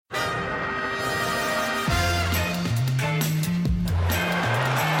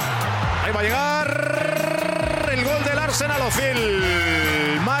a llegar el gol del Arsenal.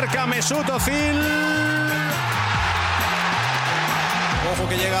 Ozil. Marca Mesut Ozil. Ojo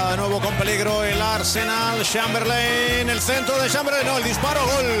que llega de nuevo con peligro el Arsenal. Chamberlain, el centro de Chamberlain. No, el disparo,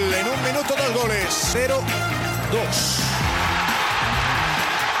 gol. En un minuto 2 goles. 0-2.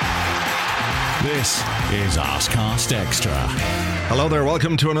 This is Arsecast Extra. Hello there,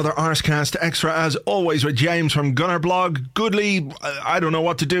 welcome to another Arsecast Extra, as always with James from Gunner Blog. Goodly, I don't know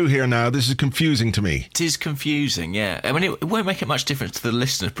what to do here now. This is confusing to me. It is confusing, yeah. I mean, it won't make it much difference to the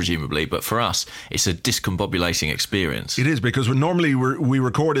listeners, presumably, but for us, it's a discombobulating experience. It is, because normally we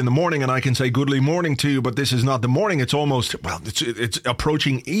record in the morning and I can say goodly morning to you, but this is not the morning. It's almost, well, it's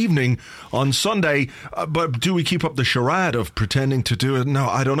approaching evening on Sunday. But do we keep up the charade of pretending to do it? No,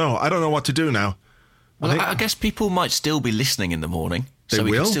 I don't know. I don't know what to do now. Well, I guess people might still be listening in the morning. They we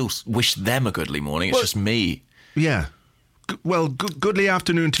will? can still wish them a goodly morning. It's just me. Yeah. Goodly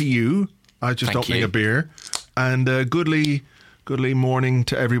afternoon to you. I just opening a beer. And goodly morning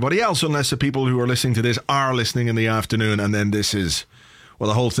to everybody else, unless the people who are listening to this are listening in the afternoon, and then this is, well,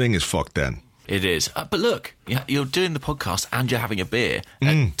 the whole thing is fucked then. It is. But look, you're doing the podcast and you're having a beer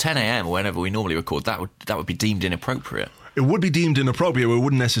at 10 a.m. or whenever we normally record. That would be deemed inappropriate. It would be deemed inappropriate, but it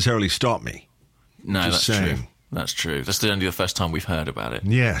wouldn't necessarily stop me. No, that's true. That's true. That's only the first time we've heard about it.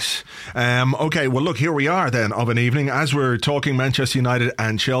 Yes. Okay, well, look, here we are then of an evening. As we're talking, Manchester United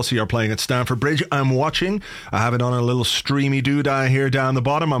and Chelsea are playing at Stamford Bridge. I'm watching. I have it on a little streamy doodah here down the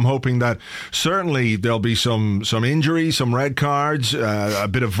bottom. I'm hoping that certainly there'll be some injuries, some red cards, a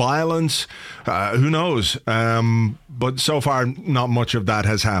bit of violence. Who knows? But so far, not much of that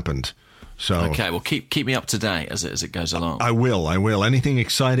has happened. So, okay, well, keep me up to date as it goes along. I will. Anything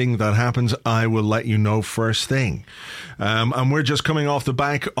exciting that happens, I will let you know first thing. And we're just coming off the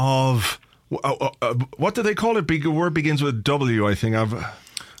back of what do they call it? Big word begins with W, I think.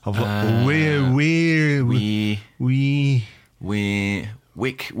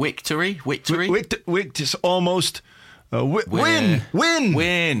 Victory. It's almost. Win!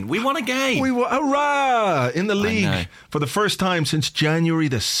 We won a game. Hurrah! In the league for the first time since January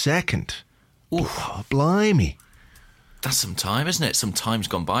the 2nd. Oh, blimey. That's some time, isn't it? Some time's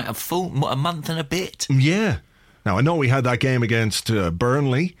gone by. A month and a bit. Yeah. Now, I know we had that game against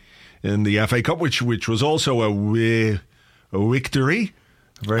Burnley in the FA Cup, which was also a victory.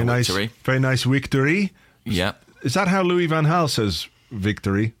 Very nice victory. Yeah. Is that how Louis van Gaal says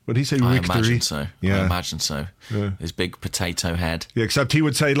victory? Would he say victory? I imagine so. Yeah. I imagine so. Yeah. His big potato head. Yeah, except he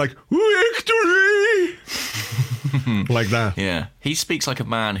would say like, victory! Like that. Yeah. He speaks like a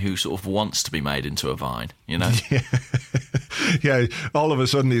man who sort of wants to be made into a vine, you know? Yeah. All of a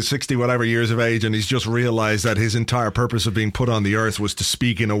sudden he's 60 whatever years of age and he's just realised that his entire purpose of being put on the earth was to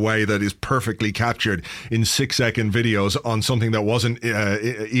speak in a way that is perfectly captured in 6-second videos on something that wasn't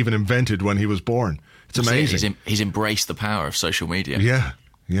even invented when he was born. It's amazing. He's embraced the power of social media.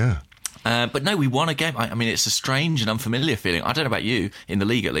 Yeah. But no, we won a game. I mean, it's a strange and unfamiliar feeling. I don't know about you, in the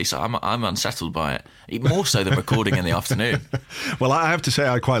league at least. I'm unsettled by it. More so than recording in the afternoon. Well, I have to say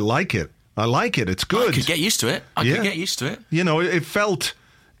I quite like it. I like it. It's good. I could get used to it. You know, it felt,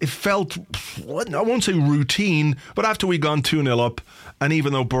 I won't say routine, but after we gone 2-0 up, and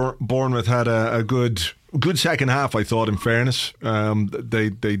even though Bournemouth had a good second half, I thought, in fairness, they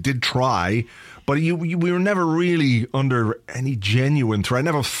did try. But we were never really under any genuine threat. I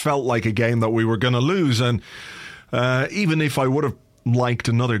never felt like a game that we were going to lose. And even if I would have liked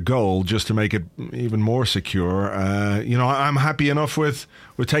another goal just to make it even more secure, I'm happy enough with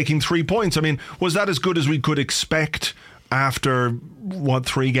taking 3 points. I mean, was that as good as we could expect after,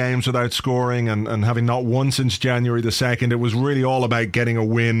 3 games without scoring and having not won since January the 2nd? It was really all about getting a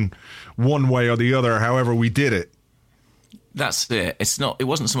win one way or the other, however we did it. That's it. It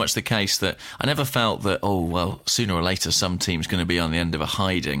wasn't so much the case that I never felt that, sooner or later some team's going to be on the end of a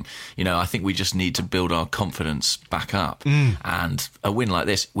hiding. You know, I think we just need to build our confidence back up. And a win like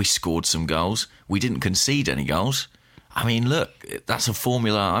this, we scored some goals. We didn't concede any goals. I mean, look, that's a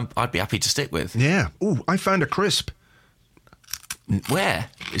formula I'd be happy to stick with. Yeah. Ooh, I found a crisp. Where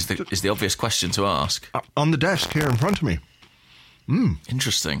is the obvious question to ask? On the desk here in front of me.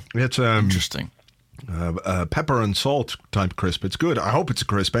 Interesting. It's interesting. Pepper and salt type crisp. It's good. I hope it's a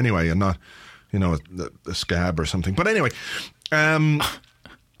crisp anyway, and not, a scab or something. But anyway, I mean,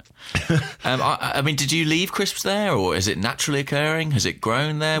 did you leave crisps there, or is it naturally occurring? Has it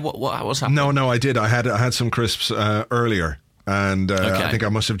grown there? What's happening? No, I did. I had some crisps earlier, and I think I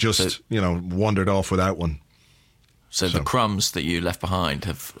must have just wandered off without one. So the crumbs that you left behind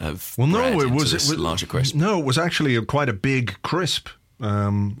have it was larger crisp. No, it was actually quite a big crisp. I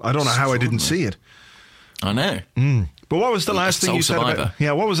don't know how I didn't see it. I know. But what was the last thing you said about...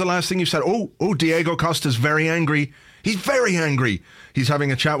 Yeah, what was the last thing you said? Oh, Diego Costa's very angry. He's very angry. He's having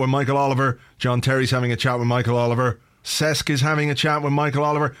a chat with Michael Oliver. John Terry's having a chat with Michael Oliver. Cech is having a chat with Michael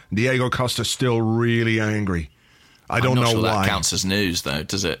Oliver. Diego Costa's still really angry. I don't know why. That counts as news, though,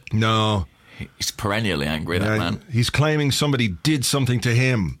 does it? No. He's perennially angry, that man. He's claiming somebody did something to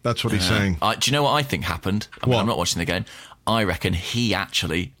him. That's what he's saying. Do you know what I think happened? I'm not watching the game. I reckon he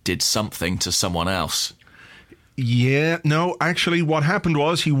actually did something to someone else. Yeah, no, actually what happened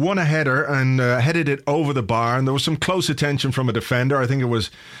was he won a header and headed it over the bar, and there was some close attention from a defender. I think it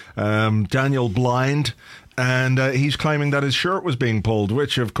was Daniel Blind, and he's claiming that his shirt was being pulled,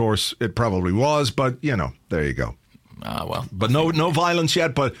 which of course it probably was, but there you go. Well. But no violence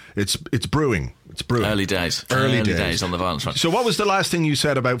yet, but it's brewing. It's brewing. Early days on the violence front. So what was the last thing you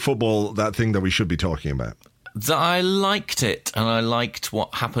said about football, that thing that we should be talking about? That I liked it, and I liked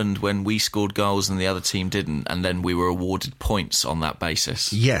what happened when we scored goals and the other team didn't, and then we were awarded points on that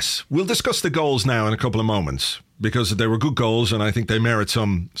basis. Yes. We'll discuss the goals now in a couple of moments, because they were good goals, and I think they merit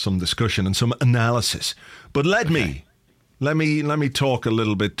some discussion and some analysis. But let me talk a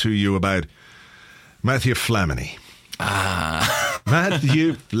little bit to you about Matthew Flamini.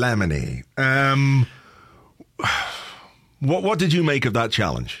 Matthew Flamini. What did you make of that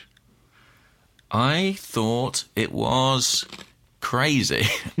challenge? I thought it was crazy.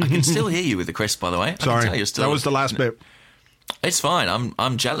 I can still hear you with the crisp, by the way. Sorry, that was the last bit. It's fine.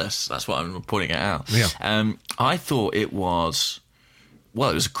 I'm jealous. That's why I'm pointing it out. Yeah. I thought it was...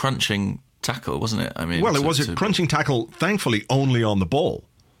 Well, it was a crunching tackle, wasn't it? I mean, it was a crunching tackle, thankfully only on the ball.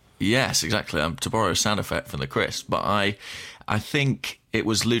 Yes, exactly. To borrow a sound effect from the crisp. But I think it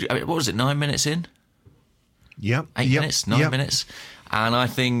was... what was it, 9 minutes in? Yeah. 8 minutes? 9 minutes? And I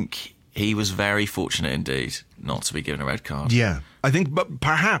think... He was very fortunate indeed not to be given a red card. Yeah. I think but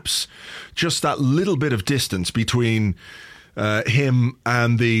perhaps just that little bit of distance between him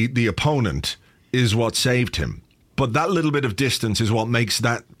and the opponent is what saved him. But that little bit of distance is what makes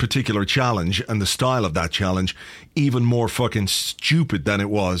that particular challenge and the style of that challenge even more fucking stupid than it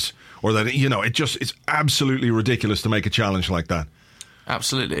was. Or that, it's absolutely ridiculous to make a challenge like that.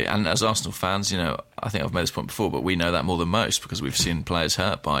 Absolutely. And as Arsenal fans, I think I've made this point before, but we know that more than most because we've seen players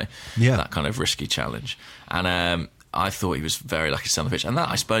hurt by that kind of risky challenge. And I thought he was very lucky to stay on the pitch. And that,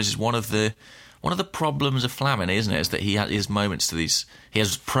 I suppose, is one of the problems of Flamini, isn't it? Is that he has moments to these... He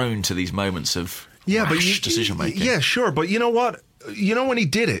has prone to these moments of rash decision-making. Yeah, sure. But you know what? When he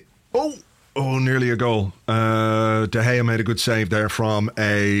did it... Oh, nearly a goal. De Gea made a good save there from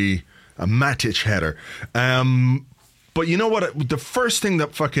a Matic header. But you know what? The first thing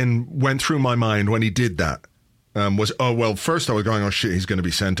that fucking went through my mind when he did that was, first I was going, oh shit, he's going to be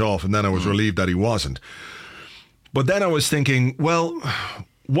sent off. And then I was relieved that he wasn't. But then I was thinking, well,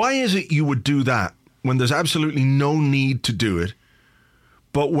 why is it you would do that when there's absolutely no need to do it?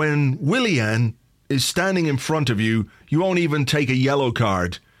 But when Willian is standing in front of you, you won't even take a yellow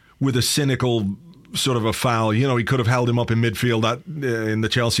card with a cynical sort of a foul. He could have held him up in midfield in the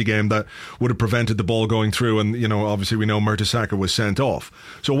Chelsea game that would have prevented the ball going through, and obviously we know Mertesacker was sent off.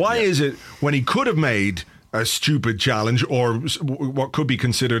 So why is it when he could have made a stupid challenge or what could be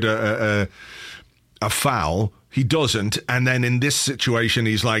considered a foul, he doesn't, and then in this situation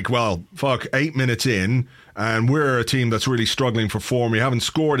he's like, well, fuck, 8 minutes in and we're a team that's really struggling for form, we haven't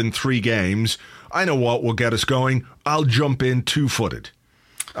scored in 3 games, I know what will get us going, I'll jump in 2-footed.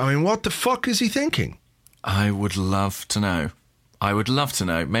 I mean, what the fuck is he thinking? I would love to know.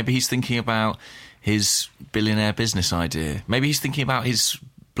 Maybe he's thinking about his billionaire business idea. Maybe he's thinking about his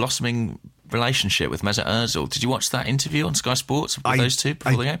blossoming relationship with Mesut Ozil. Did you watch that interview on Sky Sports with those two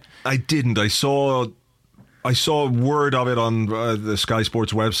before the game? I didn't. I saw word of it on the Sky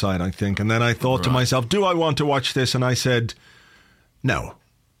Sports website, I think, and then I thought to myself, do I want to watch this? And I said, no,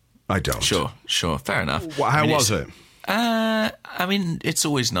 I don't. Sure. Fair enough. How was it? I mean, it's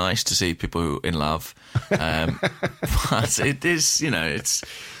always nice to see people in love, but it is, it's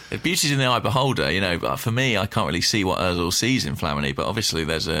beauty's in the eye of the beholder, but for me, I can't really see what Ozil sees in Flamini, but obviously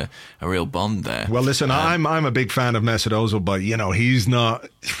there's a real bond there. Well, listen, I'm a big fan of Mesut Ozil, but, he's not,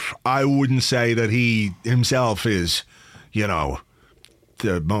 I wouldn't say that he himself is, the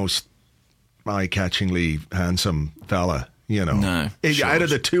most eye-catchingly handsome fella, No. Out of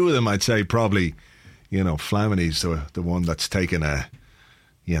the two of them, I'd say probably... Flamini's the one that's taken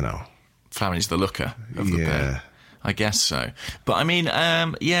Flamini's the looker of the pair. I guess so. But I mean,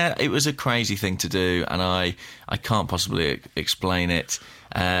 it was a crazy thing to do, and I can't possibly explain it.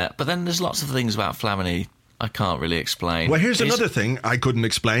 But then there's lots of things about Flamini I can't really explain. Well, here's another thing I couldn't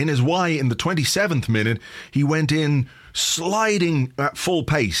explain, is why in the 27th minute he went in sliding at full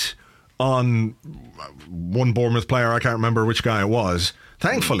pace on one Bournemouth player. I can't remember which guy it was.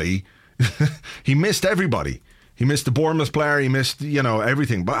 Thankfully, he missed everybody. He missed the Bournemouth player. He missed,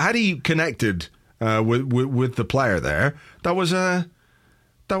 everything. But had he connected with the player there, that was a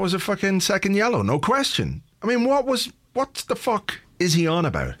fucking second yellow, no question. I mean, what the fuck is he on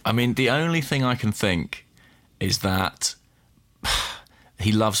about? I mean, the only thing I can think is that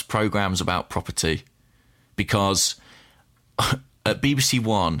he loves programmes about property, because at BBC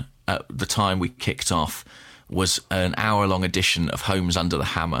One, at the time we kicked off, was an hour-long edition of Homes Under the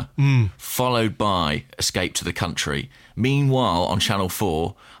Hammer, followed by Escape to the Country. Meanwhile, on Channel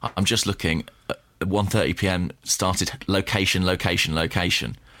 4, I'm just looking, at 1:30 p.m, started location.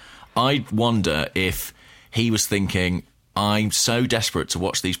 I wonder if he was thinking, I'm so desperate to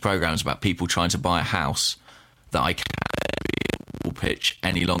watch these programmes about people trying to buy a house that I can't be a pitch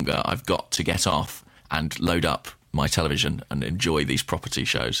any longer. I've got to get off and load up my television and enjoy these property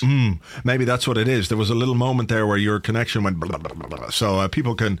shows. Maybe that's what it is. There was a little moment there where your connection went blah, blah, blah, blah. So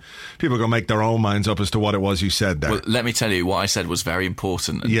people can make their own minds up as to what it was you said there. Well, let me tell you, what I said was very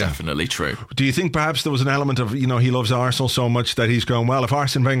important and definitely true. Do you think perhaps there was an element of, he loves Arsenal so much that he's going, well, if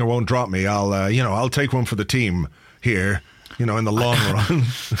Arsene Wenger won't drop me, I'll take one for the team here. In the long run.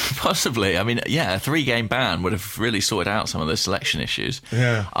 Possibly. I mean, a 3-game ban would have really sorted out some of the selection issues.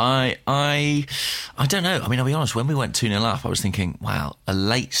 Yeah. I don't know. I mean, I'll be honest, when we went 2-0 up, I was thinking, wow, a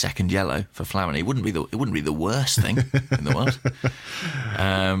late second yellow for Flamini. It wouldn't be the worst thing in the world.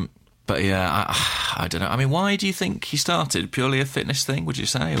 But yeah, I don't know. I mean, why do you think he started? Purely a fitness thing, would you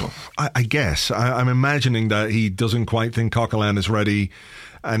say? Or? I guess. I'm imagining that he doesn't quite think Coquelin is ready,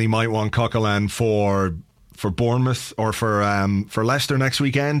 and he might want Coquelin for Bournemouth or for Leicester next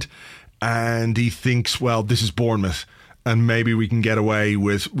weekend, and he thinks, well, this is Bournemouth and maybe we can get away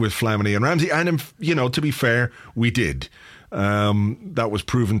with Flamini and Ramsey. And to be fair, we did. That was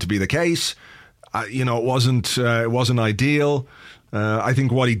proven to be the case. It wasn't ideal. I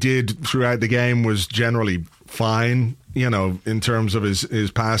think what he did throughout the game was generally fine, in terms of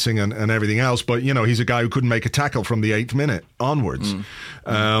his passing and everything else. But, he's a guy who couldn't make a tackle from the 8th minute onwards.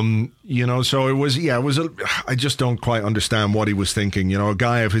 So it was, I just don't quite understand what he was thinking. A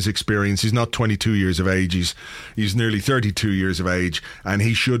guy of his experience, he's not 22 years of age, he's nearly 32 years of age, and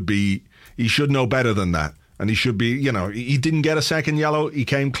he should know better than that. And he should be, he didn't get a second yellow. He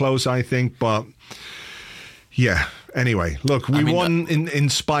came close, I think, but yeah. Anyway, look, we won in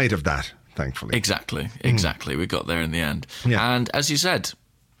spite of that. Thankfully. Exactly. We got there in the end. Yeah. And as you said,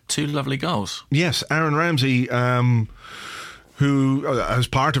 2 lovely goals. Yes, Aaron Ramsey, who, as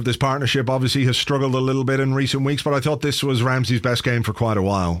part of this partnership, obviously has struggled a little bit in recent weeks, but I thought this was Ramsey's best game for quite a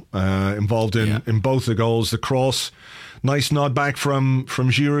while. Involved in both the goals, the cross, nice nod back from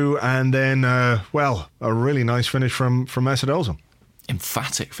Giroud, and then, a really nice finish from Mesut Ozil.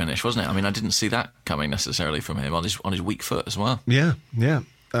 Emphatic finish, wasn't it? I mean, I didn't see that coming necessarily from him on his weak foot as well. Yeah.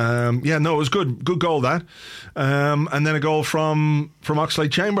 It was good goal that, and then a goal from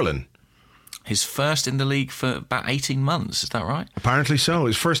Oxlade-Chamberlain. His first in the league for about 18 months, is that right? Apparently so.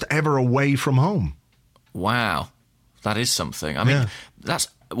 His first ever away from home. Wow, that is something. I mean, that's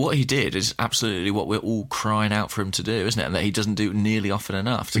what he did is absolutely what we're all crying out for him to do, isn't it? And that he doesn't do nearly often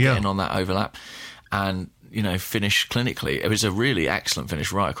enough to get in on that overlap and finish clinically. It was a really excellent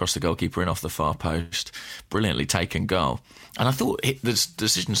finish right across the goalkeeper and off the far post. Brilliantly taken goal. And I thought the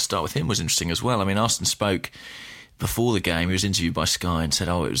decision to start with him was interesting as well. I mean, Arsene spoke before the game. He was interviewed by Sky and said,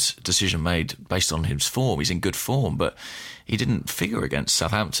 it was a decision made based on his form. He's in good form, but he didn't figure against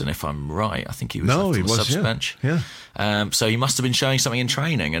Southampton, if I'm right. I think he was on the subs bench. Yeah. So he must have been showing something in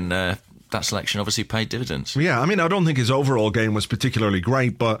training, and that selection obviously paid dividends. Yeah, I mean, I don't think his overall game was particularly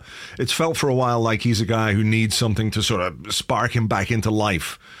great, but it's felt for a while like he's a guy who needs something to sort of spark him back into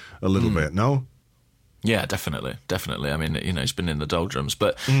life a little bit, no? Yeah, definitely. I mean, he's been in the doldrums,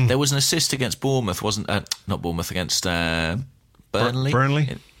 but there was an assist against Bournemouth, not Bournemouth, against Burnley.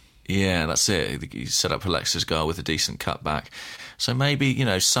 Burnley? Yeah, that's it. He set up Alexa's goal with a decent cutback. So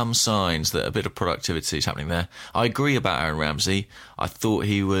maybe, some signs that a bit of productivity is happening there. I agree about Aaron Ramsey. I thought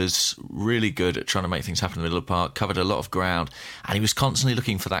he was really good at trying to make things happen in the middle of the park, covered a lot of ground, and he was constantly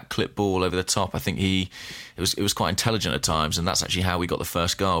looking for that clip ball over the top. I think it was quite intelligent at times, and that's actually how we got the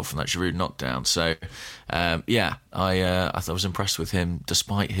first goal from that Giroud knockdown. So, I was impressed with him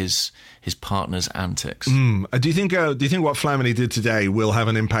despite his partner's antics. Do you think what Flamini did today will have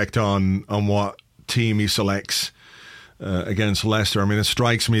an impact on what team he selects against Leicester? I mean, it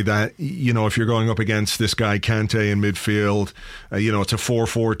strikes me that, if you're going up against this guy Kante in midfield, it's a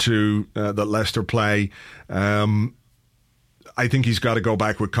 4-4-2 that Leicester play. I think he's got to go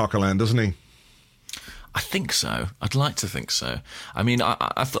back with Coquelin, doesn't he? I think so. I'd like to think so. I mean,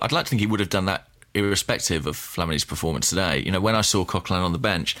 I'd like to think he would have done that irrespective of Flamini's performance today. You know, when I saw Coquelin on the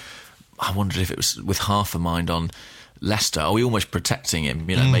bench, I wondered if it was with half a mind on Leicester. Are we almost protecting him,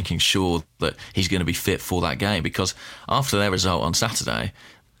 you know, making sure that he's going to be fit for that game? Because after their result on Saturday,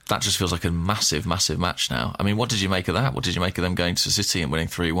 that just feels like a massive, massive match now. I mean, what did you make of that? What did you make of them going to City and winning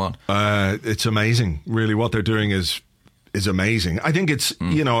 3-1? It's amazing. Really, what they're doing is amazing. I think it's,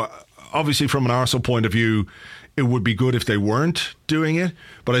 you know, obviously from an Arsenal point of view, it would be good if they weren't doing it.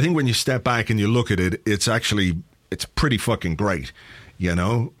 But I think when you step back and you look at it, it's pretty fucking great, you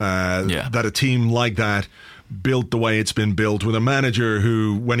know, that a team like that built the way it's been built with a manager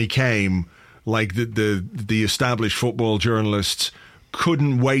who, when he came, like the established football journalists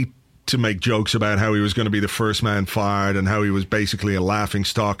couldn't wait to make jokes about how he was going to be the first man fired and how he was basically a laughing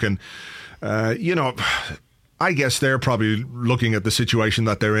stock. And, you know, I guess they're probably looking at the situation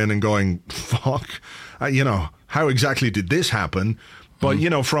that they're in and going, fuck, you know, how exactly did this happen? But, you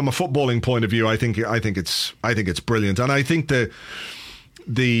know, from a footballing point of view, I think it's brilliant. And I think the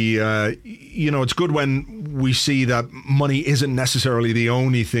you know, it's good when we see that money isn't necessarily the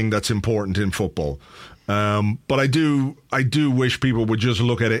only thing that's important in football. But I do wish people would just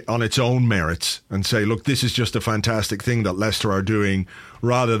look at it on its own merits and say, look, this is just a fantastic thing that Leicester are doing,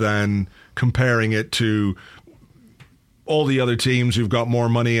 rather than comparing it to all the other teams who've got more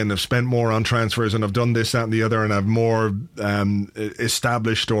money and have spent more on transfers and have done this, that and the other and have more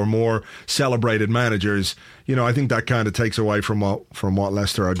established or more celebrated managers. You know, I think that kind of takes away from what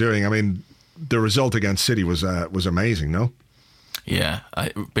Leicester are doing. I mean, the result against City was amazing, no? Yeah,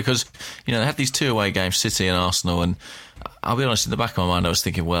 because, you know, they had these 2 away games, City and Arsenal, and I'll be honest, in the back of my mind I was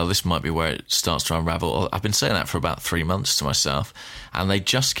thinking, well, this might be where it starts to unravel. I've been saying that for about 3 months to myself, and they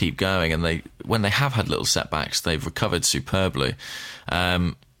just keep going, and when they have had little setbacks, they've recovered superbly. I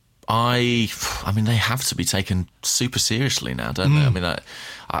mean, they have to be taken super seriously now, don't they? I mean,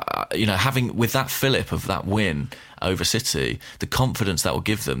 you know, having with that fillip of that win over City, the confidence that will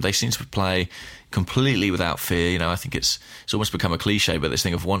give them, they seem to play completely without fear. You know, I think it's almost become a cliche, but this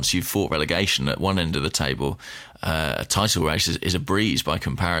thing of once you've fought relegation at one end of the table, a title race is a breeze by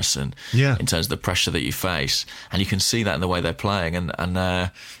comparison. Yeah. In terms of the pressure that you face, and you can see that in the way they're playing, and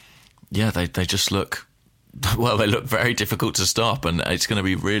they just look. Well, they look very difficult to stop, and it's going to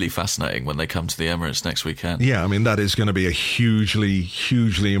be really fascinating when they come to the Emirates next weekend. Yeah, I mean, that is going to be a hugely,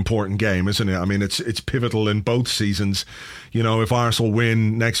 hugely important game, isn't it? I mean, it's pivotal in both seasons. You know, if Arsenal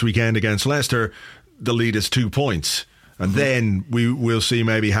win next weekend against Leicester, the lead is 2 points. And then we'll see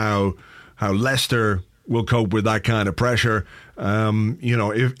maybe how Leicester will cope with that kind of pressure. You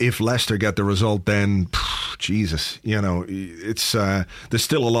know, if Leicester get the result, then Jesus, you know, it's there's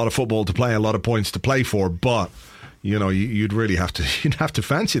still a lot of football to play, a lot of points to play for, but you know, you'd have to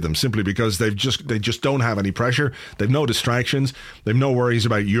fancy them, simply because they just don't have any pressure. They've no distractions. They've no worries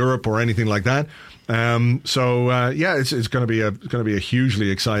about Europe or anything like that. It's going to be a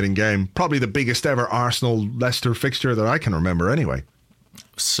hugely exciting game. Probably the biggest ever Arsenal-Leicester fixture that I can remember, anyway.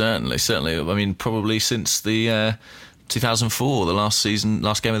 Certainly. I mean, probably since the 2004, the last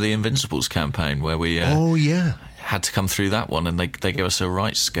game of the Invincibles campaign, where we had to come through that one, and they gave us a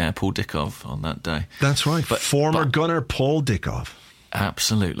right scare. Paul Dickov on that day. That's right. Former gunner Paul Dickov.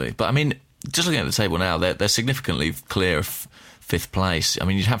 Absolutely. But I mean, just looking at the table now, they're significantly clear of 5th place. I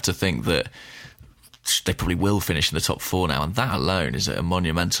mean, you'd have to think that they probably will finish in the top 4 now, and that alone is a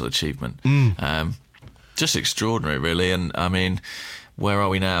monumental achievement. Just extraordinary, really. And I mean, where are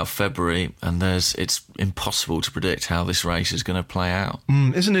we now? February, and it's impossible to predict how this race is going to play out.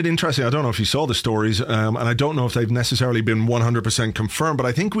 Isn't it interesting? I don't know if you saw the stories, and I don't know if they've necessarily been 100% confirmed, but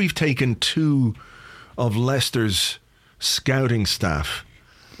I think we've taken 2 of Leicester's scouting staff.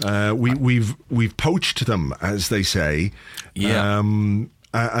 We've poached them, as they say. Yeah. And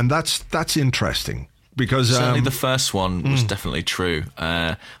that's interesting. Because certainly the first one was definitely true.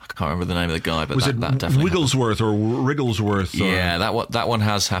 I can't remember the name of the guy, but that definitely Wigglesworth happened. Or Wrigglesworth? Yeah, that one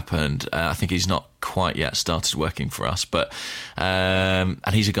has happened. I think he's not quite yet started working for us, but and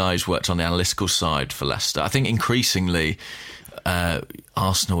he's a guy who's worked on the analytical side for Leicester. I think increasingly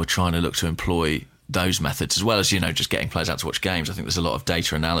Arsenal are trying to look to employ those methods, as well as, you know, just getting players out to watch games. I think there's a lot of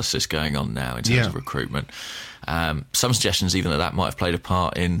data analysis going on now in terms of recruitment. Some suggestions even that might have played a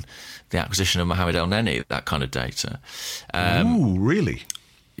part in the acquisition of Mohamed El Neni, that kind of data. Ooh, really?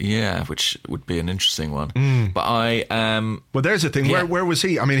 Yeah, which would be an interesting one. But well, there's the thing. Yeah. Where was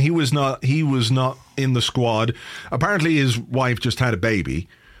he? I mean, he was not in the squad. Apparently, his wife just had a baby,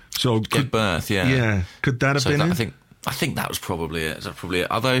 so give birth. Yeah, yeah. Could that have been? I think I think that was probably it.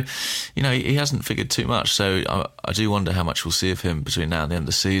 Although, he hasn't figured too much, so I do wonder how much we'll see of him between now and the end of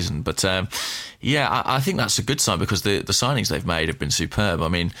the season. But I think that's a good sign because the signings they've made have been superb. I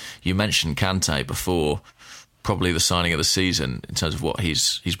mean, you mentioned Kante before, probably the signing of the season in terms of what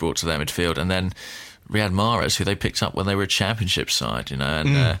he's brought to their midfield, and then Riyad Mahrez, who they picked up when they were a Championship side,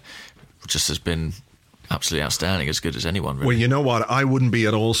 and just has been absolutely outstanding, as good as anyone, really. Well, you know what? I wouldn't be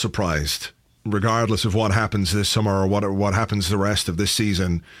at all surprised, regardless of what happens this summer or what happens the rest of this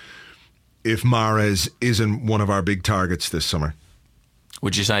season, if Mahrez isn't one of our big targets this summer.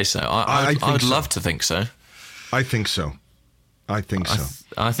 Would you say so? I would love to think so. I think so. I think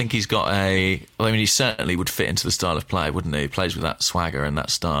he's got he certainly would fit into the style of play, wouldn't he? He plays with that swagger and that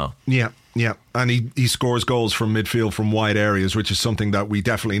style. Yeah. And he scores goals from midfield, from wide areas, which is something that we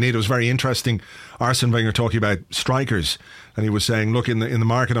definitely need. It was very interesting, Arsene Wenger talking about strikers, and he was saying, look, in the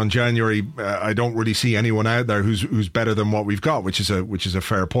market on January, I don't really see anyone out there who's better than what we've got, which is a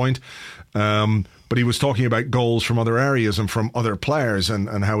fair point. But he was talking about goals from other areas and from other players,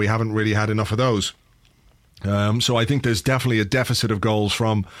 and how we haven't really had enough of those. So I think there's definitely a deficit of goals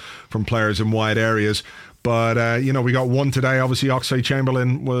from players in wide areas. But we got one today. Obviously,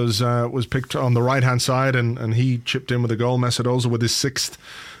 Oxlade-Chamberlain was picked on the right hand side, and he chipped in with a goal. Mesut Ozil with his 6th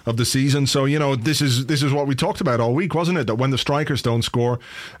of the season. So this is what we talked about all week, wasn't it? That when the strikers don't score,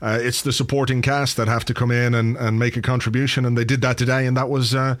 it's the supporting cast that have to come in and make a contribution, and they did that today, and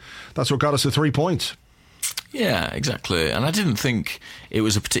that's what got us the 3 points. Yeah, exactly. And I didn't think it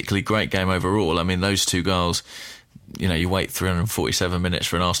was a particularly great game overall. I mean, those 2 goals, you wait 347 minutes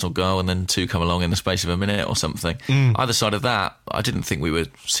for an Arsenal goal and then 2 come along in the space of a minute or something. Either side of that, I didn't think we were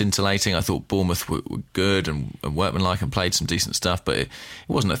scintillating. I thought Bournemouth were good and workmanlike and played some decent stuff, but it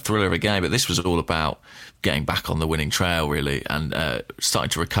wasn't a thriller of a game. But this was all about getting back on the winning trail, really, and starting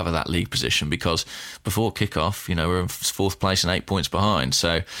to recover that league position, because before kick-off, we're in 4th place and 8 points behind.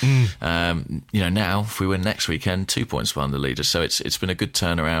 So, now if we win next weekend, 2 points behind the leaders. So it's been a good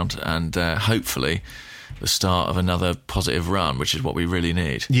turnaround, and hopefully the start of another positive run, which is what we really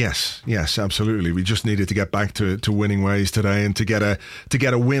need. Yes, absolutely. We just needed to get back to winning ways today, and to get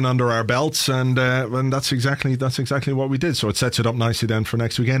a win under our belts, and that's exactly what we did. So it sets it up nicely then for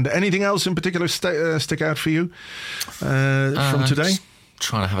next weekend. Anything else in particular stick out for you from today? Just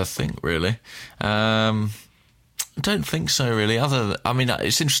trying to have a think, really. I don't think so, really.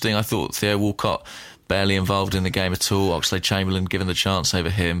 It's interesting. I thought Theo Walcott barely involved in the game at all. Oxlade-Chamberlain given the chance over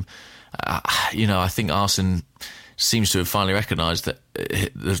him. I think Arsene seems to have finally recognised that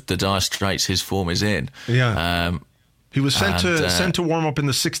the dire straits his form is in. Yeah. He was sent to warm up in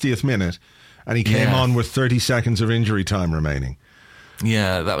the 60th minute, and he came on with 30 seconds of injury time remaining.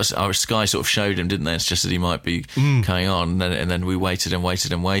 Yeah, that was our Sky sort of showed him, didn't they? It's just that he might be coming on, and then we waited, and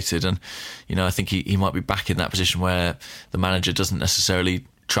I think he might be back in that position where the manager doesn't necessarily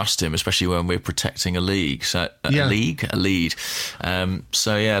trust him, especially when we're protecting a league. So a lead.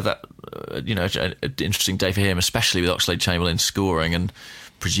 That an interesting day for him, especially with Oxlade-Chamberlain scoring and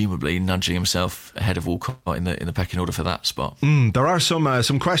presumably nudging himself ahead of Walcott in the pecking order for that spot. There are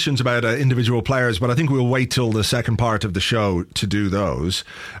some questions about individual players, but I think we'll wait till the second part of the show to do those.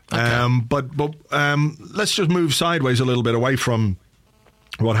 Okay. But let's just move sideways a little bit away from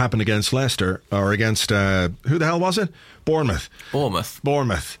what happened against Leicester, or against who the hell was it? Bournemouth.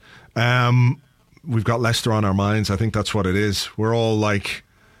 We've got Leicester on our minds. I think that's what it is. We're all like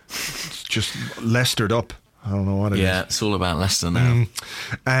just Leicestered up. I don't know what it is. Yeah, it's all about Leicester now.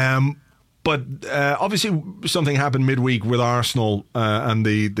 But obviously something happened midweek with Arsenal and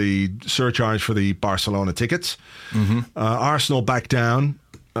the surcharge for the Barcelona tickets. Arsenal back down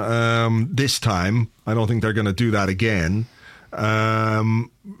this time. I don't think they're going to do that again.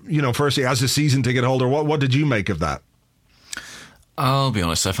 Firstly, as a season ticket holder, what did you make of that? I'll be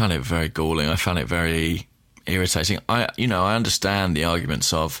honest, I found it very galling. I found it very irritating. I understand the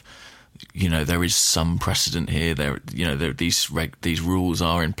arguments of, there is some precedent here. These rules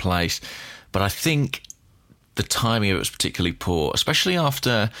are in place, but I think the timing of it was particularly poor, especially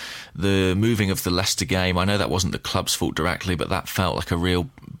after the moving of the Leicester game. I know that wasn't the club's fault directly, but that felt like a real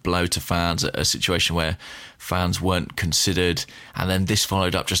blow to fans, a situation where fans weren't considered, and then this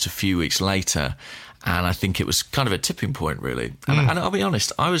followed up just a few weeks later, and I think it was kind of a tipping point, really. And I'll be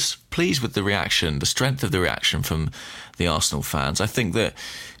honest, I was pleased with the reaction, the strength of the reaction from the Arsenal fans. I think that,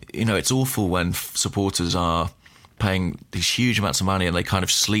 it's awful when supporters are paying these huge amounts of money and they kind of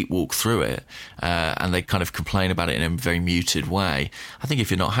sleepwalk through it, and they kind of complain about it in a very muted way. I think if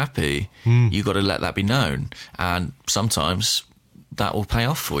you're not happy, you've got to let that be known, and sometimes that will pay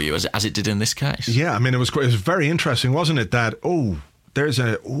off for you, as it did in this case. Yeah, I mean, it was very interesting, wasn't it, that There's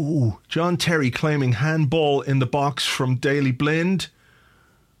John Terry claiming handball in the box from Daley Blind.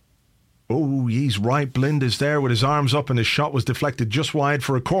 Oh, he's right. Blind is there with his arms up and his shot was deflected just wide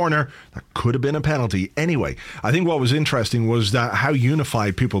for a corner. That could have been a penalty. Anyway, I think what was interesting was that how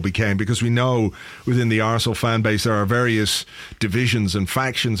unified people became, because we know within the Arsenal fan base there are various divisions and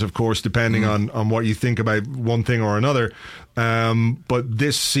factions, of course, depending on what you think about one thing or another. But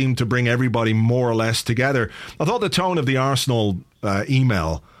this seemed to bring everybody more or less together. I thought the tone of the Arsenal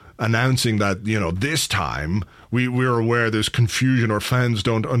email announcing that, this time we're aware there's confusion or fans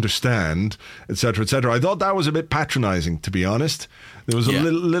don't understand, etc., etc. I thought that was a bit patronising, to be honest. There was a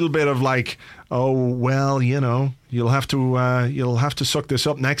little bit of like, oh well, you'll have to suck this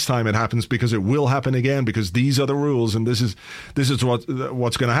up next time it happens, because it will happen again, because these are the rules and this is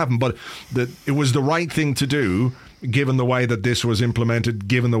what's going to happen. But it was the right thing to do, given the way that this was implemented,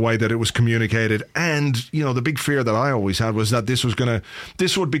 given the way that it was communicated. And, the big fear that I always had was that this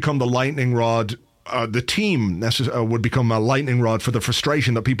would become the lightning rod. The team would become a lightning rod for the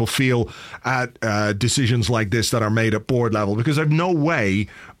frustration that people feel at decisions like this that are made at board level, because I've no way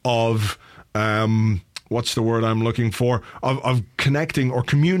of what's the word I'm looking for, of connecting or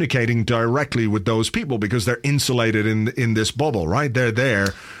communicating directly with those people, because they're insulated in this bubble, right? They're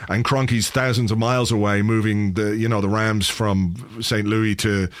there, and Kroenke's thousands of miles away, moving the Rams from St. Louis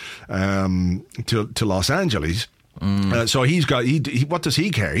to Los Angeles. So he what does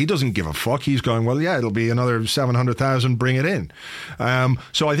he care? He doesn't give a fuck. He's going, well, yeah, it'll be another 700,000, bring it in.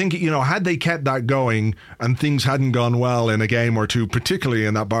 So I think, had they kept that going and things hadn't gone well in a game or two, particularly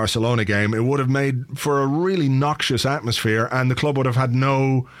in that Barcelona game, it would have made for a really noxious atmosphere, and the club would have had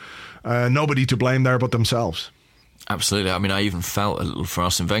nobody to blame there but themselves. Absolutely. I mean, I even felt a little for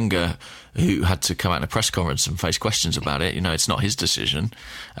Arsene Wenger, who had to come out in a press conference and face questions about it. It's not his decision.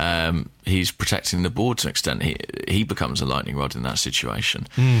 He's protecting the board to an extent. He becomes a lightning rod in that situation.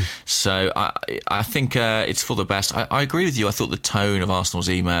 So I think it's for the best. I agree with you. I thought the tone of Arsenal's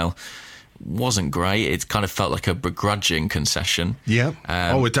email wasn't great. It kind of felt like a begrudging concession. Yeah.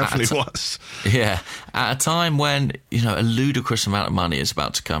 It definitely was. Yeah. At a time when, a ludicrous amount of money is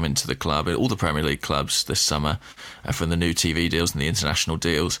about to come into the club, all the Premier League clubs this summer, from the new TV deals and the international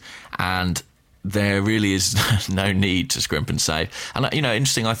deals, and there really is no need to scrimp and save. And,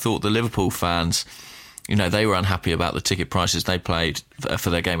 interesting, I thought the Liverpool fans, they were unhappy about the ticket prices they paid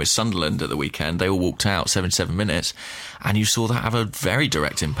for their game with Sunderland at the weekend. They all walked out 77 minutes, and you saw that have a very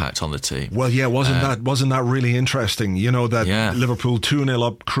direct impact on the team. Well, yeah, wasn't that really interesting? Liverpool 2-0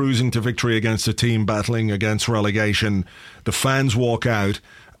 up, cruising to victory against a team battling against relegation. The fans walk out,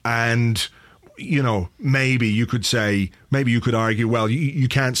 and maybe you could argue, well, you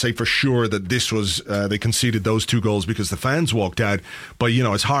can't say for sure that this was, they conceded those two goals because the fans walked out. But,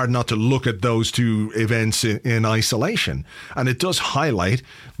 it's hard not to look at those two events in isolation. And it does highlight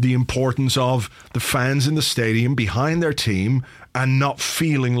the importance of the fans in the stadium behind their team and not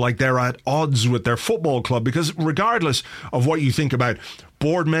feeling like they're at odds with their football club. Because regardless of what you think about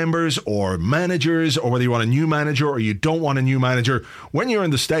board members or managers, or whether you want a new manager or you don't want a new manager, when you're in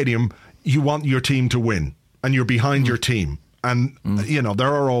the stadium, you want your team to win, and you're behind your team. And, there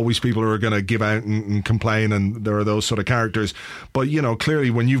are always people who are going to give out and complain, and there are those sort of characters. But,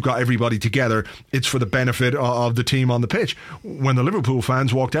 clearly when you've got everybody together, it's for the benefit of the team on the pitch. When the Liverpool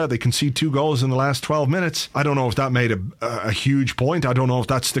fans walked out, they conceded 2 goals in the last 12 minutes. I don't know if that made a huge point. I don't know if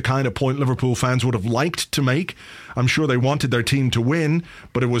that's the kind of point Liverpool fans would have liked to make. I'm sure they wanted their team to win,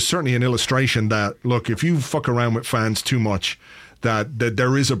 but it was certainly an illustration that, look, if you fuck around with fans too much, that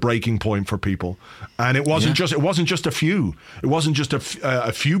there is a breaking point for people. And it wasn't just a few. It wasn't just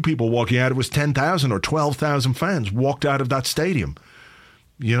a few people walking out. It was 10,000 or 12,000 fans walked out of that stadium.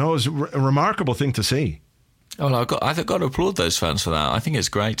 It was a remarkable thing to see. Oh, I've got to applaud those fans for that. I think it's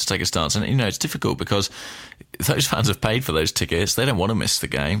great to take a stance. And, it's difficult because those fans have paid for those tickets. They don't want to miss the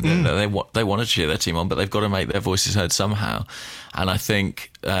game. They want to cheer their team on, but they've got to make their voices heard somehow. And I think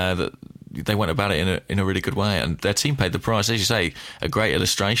that they went about it in a really good way, and their team paid the price. As you say, a great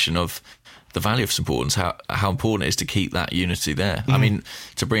illustration of the value of supporters, how important it is to keep that unity there. I mean,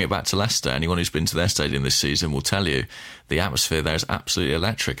 to bring it back to Leicester, anyone who's been to their stadium this season will tell you the atmosphere there is absolutely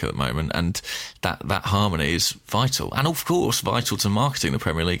electric at the moment, and that harmony is vital, and of course vital to marketing the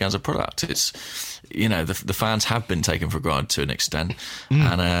Premier League as a product. It's the fans have been taken for granted to an extent,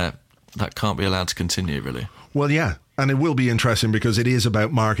 and that can't be allowed to continue, really. Well, yeah, And it will be interesting because it is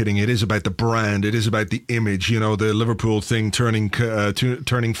about marketing. It is about the brand. It is about the image. You know, the Liverpool thing turning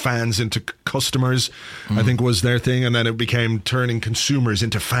fans into customers, I think was their thing. And then it became turning consumers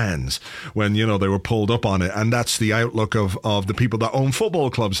into fans when, you know, they were pulled up on it. And that's the outlook of the people that own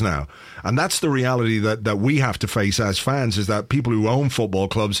football clubs now. And that's the reality that we have to face as fans, is that people who own football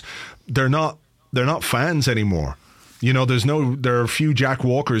clubs, they're not fans anymore. You know, there are a few Jack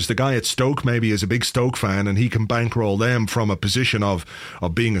Walkers. The guy at Stoke maybe is a big Stoke fan, and he can bankroll them from a position of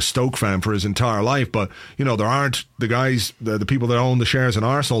being a Stoke fan for his entire life. But, you know, there aren't the guys, the people that own the shares in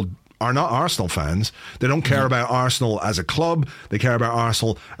Arsenal are not Arsenal fans. They don't care about Arsenal as a club. They care about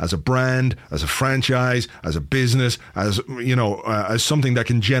Arsenal as a brand, as a franchise, as a business, as, you know, as something that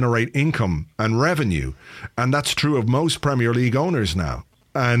can generate income and revenue. And that's true of most Premier League owners now.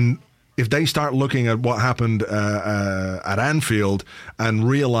 And if they start looking at what happened at Anfield and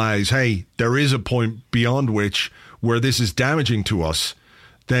realise, hey, there is a point beyond which where this is damaging to us,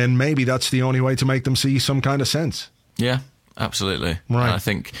 then maybe that's the only way to make them see some kind of sense. Yeah, absolutely. Right. And I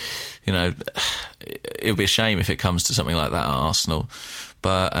think, you know, it would be a shame if it comes to something like that at Arsenal,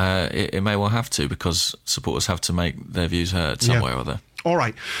 but it may well have to, because supporters have to make their views heard some way or other. All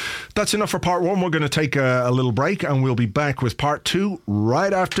right, that's enough for part one. We're going to take a little break, and we'll be back with part two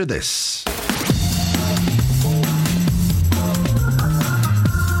right after this.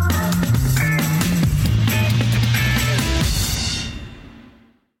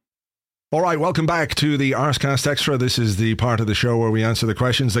 All right, welcome back to the Arsecast Extra. This is the part of the show where we answer the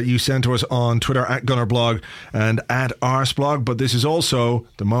questions that you send to us on Twitter at GunnerBlog and at Arsblog. But this is also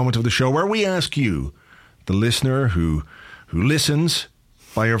the moment of the show where we ask you, the listener who listens.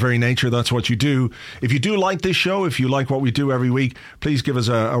 By your very nature, that's what you do. If you do like this show, if you like what we do every week, please give us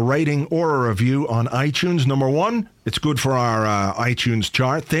a rating or a review on iTunes. Number one, it's good for our iTunes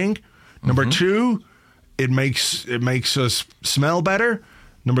chart thing. Number two, it makes us smell better.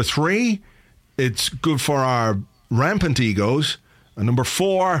 Number three, it's good for our rampant egos. And number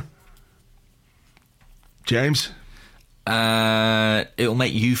four, James? It'll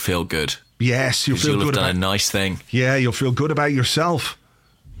make you feel good. Yes, you'll feel good. You'll have done a nice thing. Yeah, you'll feel good about yourself.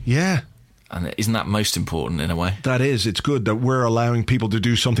 Yeah. And isn't that most important in a way? That is. It's good that we're allowing people to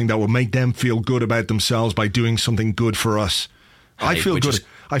do something that will make them feel good about themselves by doing something good for us. Hey, I feel good.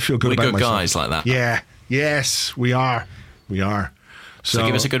 I feel good about myself. We're good myself. guys like that. Yeah. Yes, we are. We are. So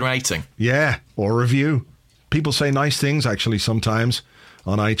give us a good rating. Yeah, or review. People say nice things actually sometimes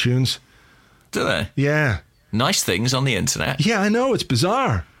on iTunes. Do they? Yeah. Nice things on the internet. Yeah, I know, it's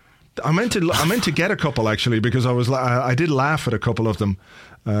bizarre. I meant to get a couple actually, because I did laugh at a couple of them.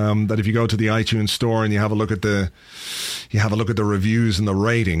 That if you go to the iTunes store and you have a look at the reviews and the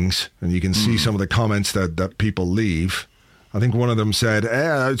ratings, and you can see some of the comments that people leave. I think one of them said,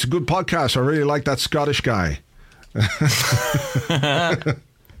 "It's a good podcast. I really like that Scottish guy."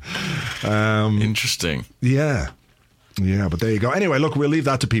 Interesting. Yeah, but there you go. Anyway, look, we'll leave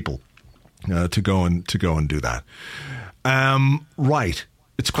that to people to go and do that. Right.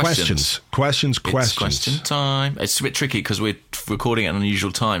 It's questions. It's question time. It's a bit tricky because we're recording at an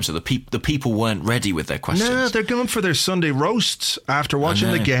unusual time, so the people weren't ready with their questions. No, they're going for their Sunday roasts after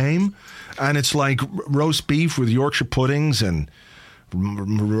watching the game, and it's like roast beef with Yorkshire puddings and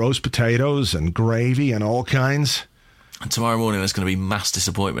roast potatoes and gravy and all kinds. And tomorrow morning there's going to be mass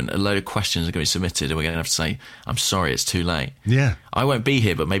disappointment. A load of questions are going to be submitted, and we're going to have to say, "I'm sorry, it's too late." Yeah, I won't be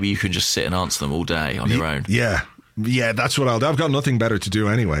here, but maybe you can just sit and answer them all day on your own. Yeah, that's what I'll do. I've got nothing better to do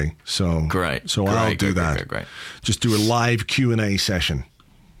anyway, so great. So I'll do that. Great. Just do a live Q&A session.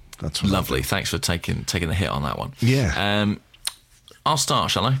 That's what lovely. Thanks for taking the hit on that one. Yeah. I'll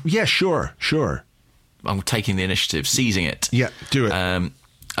start, shall I? Yeah, sure. I'm taking the initiative, seizing it. Yeah, do it.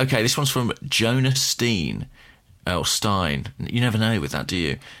 Okay, this one's from Jonas Steen. Or Stein. You never know with that, do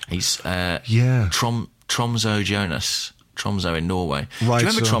you? He's Tromsø Jonas. Tromsø in Norway. Right, do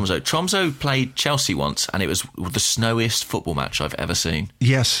you remember Tromsø? Tromsø played Chelsea once, and it was the snowiest football match I've ever seen.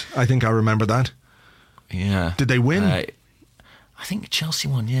 Yes, I think I remember that. Yeah. Did they win? I think Chelsea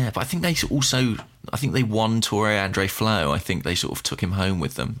won, yeah. But I think they won Torre Andre Flo. I think they sort of took him home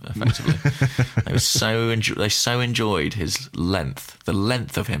with them, effectively. They so enjoyed his length, the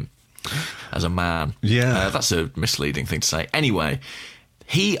length of him as a man. Yeah. That's a misleading thing to say. Anyway,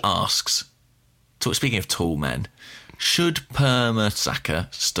 he asks, speaking of tall men, should Per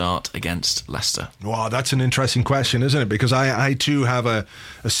Mertesacker start against Leicester? Wow, that's an interesting question, isn't it? Because I too have a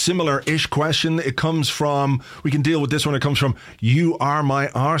similar-ish question. It comes from, we can deal with this one, it comes from You Are My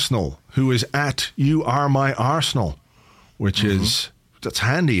Arsenal, who is at You Are My Arsenal, which is, that's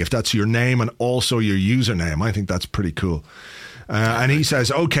handy if that's your name and also your username. I think that's pretty cool. And he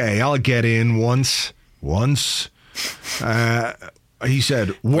says, okay, I'll get in once, He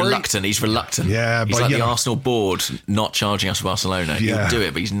said, reluctant. He's reluctant. Yeah, he's but like the Arsenal board not charging us for Barcelona. Yeah. He'll do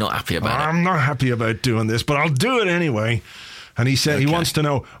it, but he's not happy about it. I'm not happy about doing this, but I'll do it anyway. And he said he wants to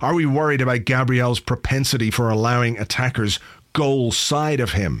know, are we worried about Gabriel's propensity for allowing attackers goal side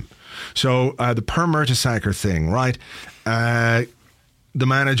of him? So the Per Mertesacker thing, right? The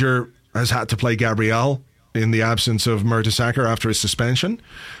manager has had to play Gabriel in the absence of Mertesacker after his suspension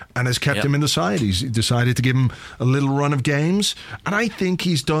and has kept him in the side. He's decided to give him a little run of games, and I think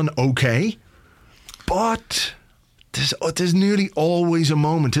he's done okay. But there's nearly always a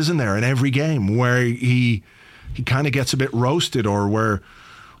moment, isn't there, in every game where he kind of gets a bit roasted, or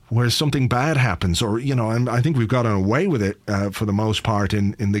where something bad happens, or, you know, and I think we've gotten away with it for the most part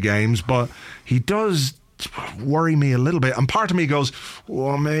in the games, but he does worry me a little bit. And part of me goes,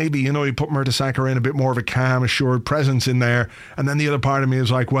 well, maybe, you know, you put Mertesacker in a bit more of a calm, assured presence in there. And then the other part of me is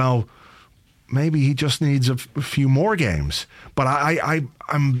like, well, maybe he just needs a few more games. But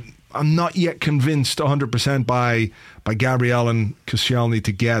I'm not yet convinced 100% by Gabriel and Koscielny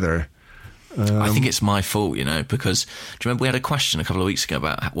together. I think it's my fault, you know, because do you remember we had a question a couple of weeks ago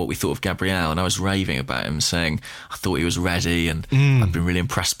about what we thought of Gabriel, and I was raving about him, saying I thought he was ready and I've been really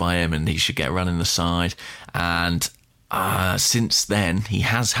impressed by him and he should get a run in the side. And since then, he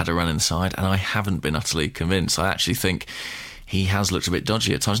has had a run in the side and I haven't been utterly convinced. I actually think he has looked a bit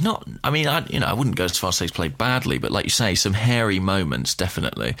dodgy at times. I wouldn't go as far as to say he's played badly, but like you say, some hairy moments,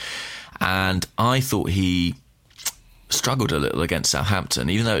 definitely. And I thought he struggled a little against Southampton.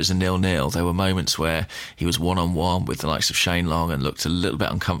 Even though it was a 0-0, there were moments where he was one-on-one with the likes of Shane Long and looked a little bit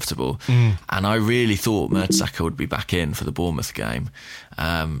uncomfortable. And I really thought Mertesacker would be back in for the Bournemouth game,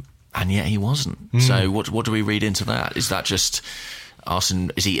 and yet he wasn't. So what do we read into that? Is that just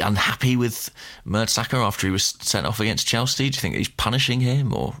Arsene? Is he unhappy with Mertesacker after he was sent off against Chelsea? Do you think he's punishing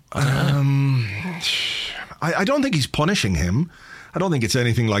him, or I don't know? I don't think he's punishing him. I don't think it's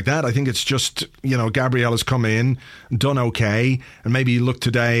anything like that. I think it's just, you know, Gabriel has come in, done okay, and maybe you look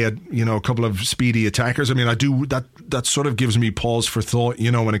today at, you know, a couple of speedy attackers. I mean, that sort of gives me pause for thought, you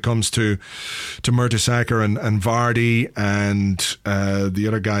know, when it comes to Mertesacker and Vardy, and the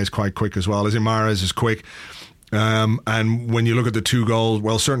other guy is quite quick as well. Mahrez is quick. And when you look at the two goals,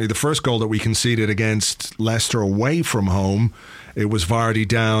 well, certainly the first goal that we conceded against Leicester away from home, it was Vardy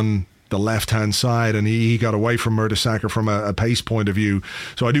down the left-hand side, and he got away from Mertesacker from a pace point of view.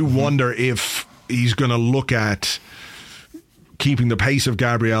 So I do wonder if he's going to look at keeping the pace of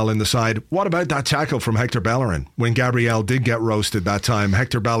Gabriel in the side. What about that tackle from Hector Bellerin when Gabriel did get roasted that time?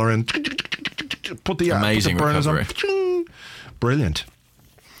 Hector Bellerin put the amazing burners recovery. On. Brilliant.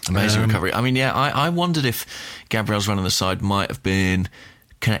 Amazing recovery. I mean, yeah, I wondered if Gabriel's run on the side might have been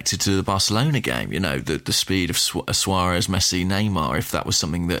connected to the Barcelona game, you know, the speed of Suarez, Messi, Neymar, if that was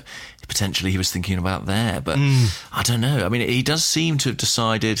something that potentially he was thinking about there. But I don't know. I mean, he does seem to have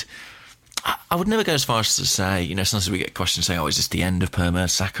decided. I would never go as far as to say, you know, sometimes we get questions saying, oh, is this the end of Per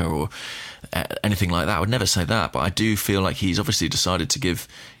Mertesacker or anything like that? I would never say that, but I do feel like he's obviously decided to give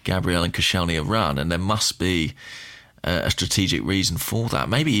Gabriel and Koscielny a run, and there must be a strategic reason for that.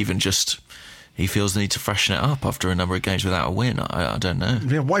 Maybe even just he feels the need to freshen it up after a number of games without a win. I don't know.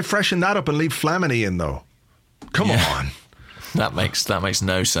 Yeah, why freshen that up and leave Flamini in, though? Come on. That makes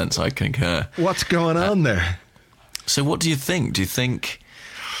no sense, I concur. What's going on there? So what do you think? Do you think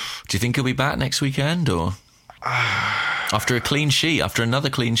he'll be back next weekend, or after another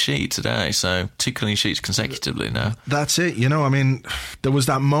clean sheet today? So 2 clean sheets consecutively now. That's it. You know, I mean, there was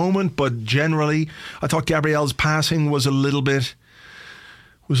that moment, but generally I thought Gabriel's passing was a little bit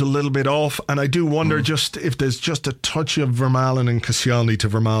off, and I do wonder just if there's just a touch of Vermaelen and Koscielny to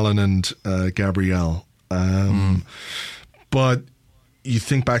Vermaelen and Gabriel. But you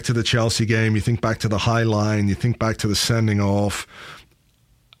think back to the Chelsea game, you think back to the high line, you think back to the sending off.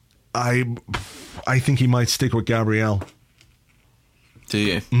 I think he might stick with Gabriel. Do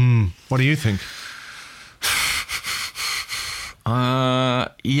you? What do you think?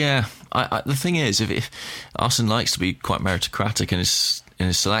 Yeah. The thing is, if Arsene likes to be quite meritocratic in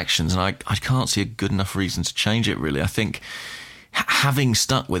his selections, and I can't see a good enough reason to change it, really. I think having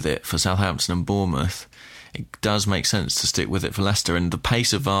stuck with it for Southampton and Bournemouth, it does make sense to stick with it for Leicester. And the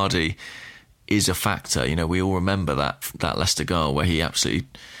pace of Vardy is a factor. You know, we all remember that Leicester goal where he absolutely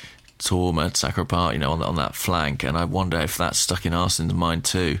tore Mertesacker apart, you know, on that flank. And I wonder if that's stuck in Arsene's mind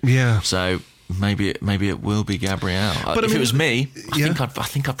too. Yeah. So maybe it will be Gabriel. But if it was me, I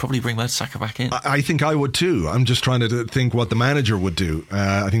think I'd probably bring Mertesacker back in. I think I would too. I'm just trying to think what the manager would do.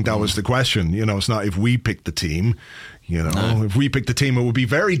 I think that was the question. You know, it's not if we picked the team. You know, if we picked the team, it would be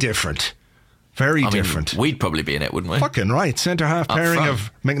very different. Very different. We'd probably be in it, wouldn't we? Fucking right. Centre-half pairing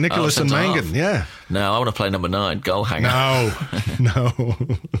of McNicholas and Mangan. Yeah. No, I want to play number 9, goal hanger. No.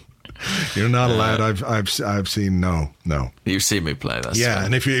 You're not allowed. I've seen no. You've seen me play. That's yeah. fine.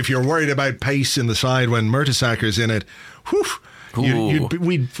 And if you're worried about pace in the side when Mertesacker's in it,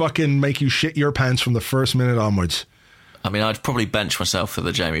 we'd fucking make you shit your pants from the first minute onwards. I mean, I'd probably bench myself for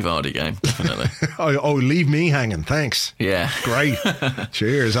the Jamie Vardy game, definitely. oh, leave me hanging. Thanks. Yeah. Great.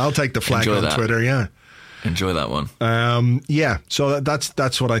 Cheers. I'll take the flag on Twitter. Yeah. Enjoy that one. Yeah. So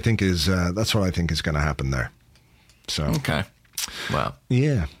that's what I think is going to happen there. So okay. Well.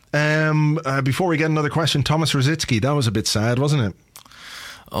 Yeah. Before we get another question, Tomas Rosicky, that was a bit sad, wasn't it?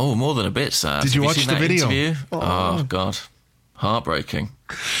 Oh, more than a bit sad. Did you watch the video? Interview? Oh God, heartbreaking.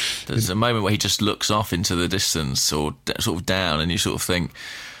 There's a moment where he just looks off into the distance or sort of down, and you sort of think,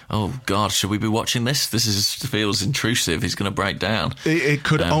 oh God, should we be watching this? This feels intrusive. He's going to break down. It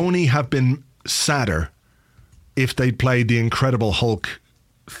could only have been sadder if they'd played the Incredible Hulk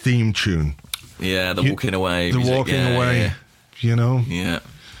theme tune. Yeah, the walking away. The music. walking away. Yeah. You know? Yeah.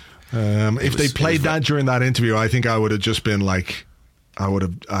 If they played that during that interview, I think I would have just been like,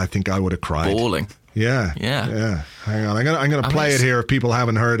 I think I would have cried. Bawling. Yeah. Hang on, I'm gonna play it here. If people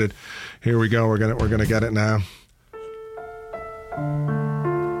haven't heard it, here we go. We're gonna get it now.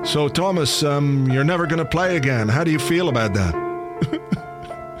 So Thomas, you're never gonna play again. How do you feel about that?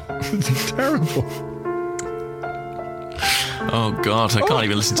 It's terrible. Oh God, I can't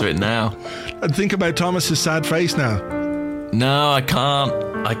even listen to it now. And think about Thomas's sad face now. No, I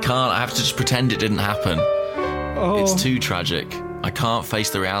can't. I have to just pretend it didn't happen. Oh. It's too tragic. I can't face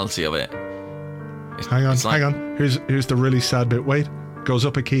the reality of it. Hang on. Here's the really sad bit. Wait, goes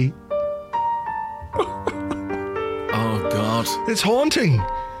up a key. Oh God. It's haunting.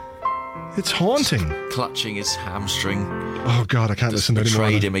 It's haunting. Clutching his hamstring. Oh God, I can't listen to it anymore.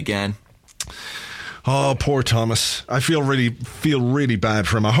 Betrayed him again. Oh, poor Thomas. I feel really bad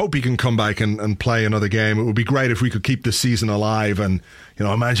for him. I hope he can come back and play another game. It would be great if we could keep the season alive and,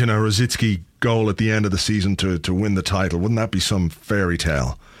 imagine a Rosicky goal at the end of the season to win the title. Wouldn't that be some fairy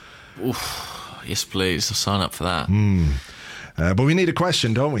tale? Oof. Yes, please. I'll sign up for that. But we need a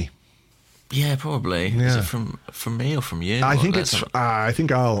question, don't we? Yeah, probably. Yeah. Is it from me or from you? I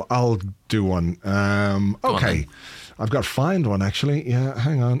think I'll do one. Okay. I've got to find one, actually. Yeah,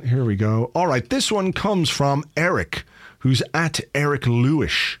 hang on. Here we go. All right, this one comes from Eric, who's at Eric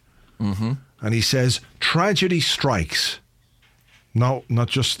Lewish. Mm-hmm. And he says, tragedy strikes. No, not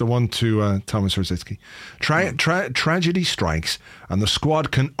just the one to Tomas Rosicky. Tragedy strikes, and the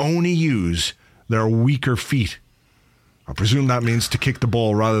squad can only use their weaker feet. I presume that means to kick the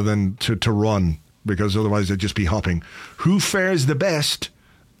ball rather than to run, because otherwise they'd just be hopping. Who fares the best,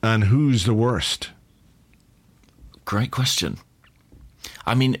 and who's the worst? Great question.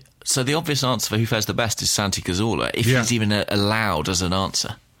 I mean, so the obvious answer for who fares the best is Santi Cazorla, if he's even allowed as an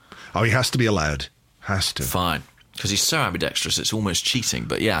answer. Oh, he has to be allowed. Has to. Fine. Because he's so ambidextrous, it's almost cheating.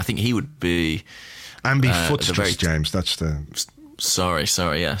 But yeah, I think he would be... Ambidextrous, James, that's the... Sorry,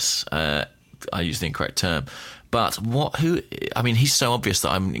 yes. I used the incorrect term. But he's so obvious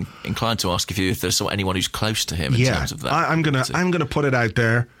that I'm inclined to ask if there's anyone who's close to him in terms of that. I'm gonna put it out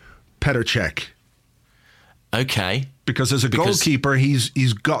there. Petr Cech. Okay. Because as a goalkeeper,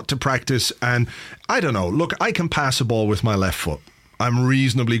 he's got to practice, and I don't know. Look, I can pass a ball with my left foot. I'm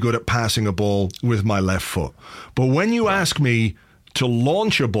reasonably good at passing a ball with my left foot. But when you ask me to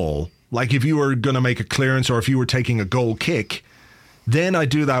launch a ball, like if you were going to make a clearance or if you were taking a goal kick, then I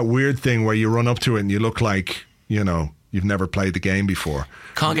do that weird thing where you run up to it and you look like, you've never played the game before.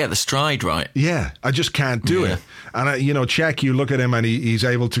 Can't get the stride right. Yeah, I just can't do it. And, Cech, you look at him and he's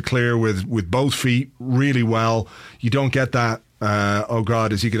able to clear with both feet really well. You don't get that, oh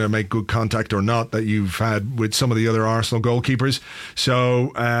God, is he going to make good contact or not, that you've had with some of the other Arsenal goalkeepers.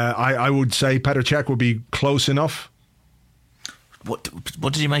 So I would say Petr Cech would be close enough. What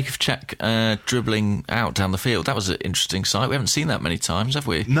did you make of Cech dribbling out down the field? That was an interesting sight. We haven't seen that many times, have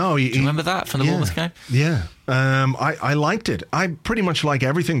we? No. Do you remember that from the Bournemouth game? Yeah. I liked it. I pretty much like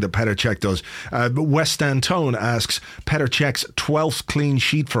everything that Petr Cech does. West Antone asks, Petr Cech's 12th clean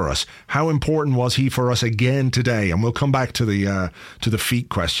sheet for us. How important was he for us again today? And we'll come back to the feet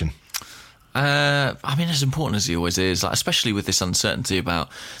question. As important as he always is, especially with this uncertainty about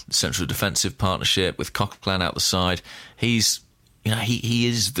the central defensive partnership with Coquelin out the side. He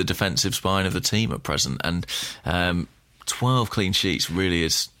is the defensive spine of the team at present, and 12 clean sheets really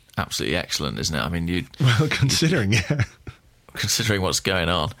is absolutely excellent, isn't it? I mean, considering what's going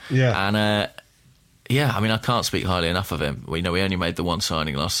on, yeah, and Yeah, I mean, I can't speak highly enough of him. We only made the one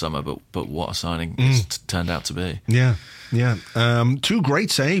signing last summer, but what a signing it's turned out to be. Yeah. Two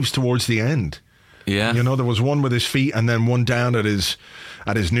great saves towards the end. Yeah. There was one with his feet and then one down at his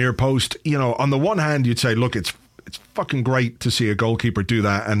near post. On the one hand, you'd say, look, it's fucking great to see a goalkeeper do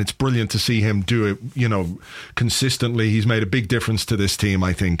that, and it's brilliant to see him do it, consistently. He's made a big difference to this team,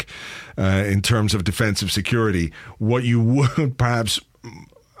 I think, in terms of defensive security. What you would perhaps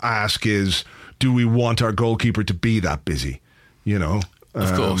ask is, do we want our goalkeeper to be that busy?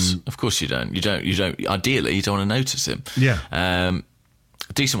 Of course you don't. You don't. Ideally, you don't want to notice him. Yeah. A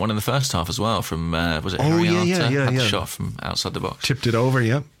decent one in the first half as well from was it Oh, Harry yeah, Arter? yeah. Had a shot from outside the box. Tipped it over,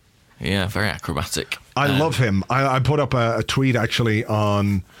 yeah. Yeah, very acrobatic. I love him. I put up a tweet actually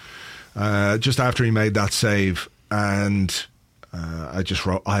on just after he made that save, and I just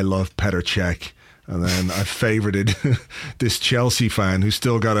wrote, I love Petr Cech. And then I favorited this Chelsea fan who's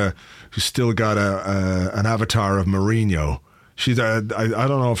still got an avatar of Mourinho. She's I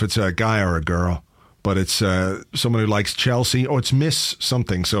don't know if it's a guy or a girl, but it's someone who likes Chelsea. Oh, it's Miss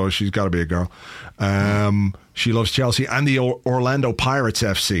something, so she's got to be a girl. She loves Chelsea and the Orlando Pirates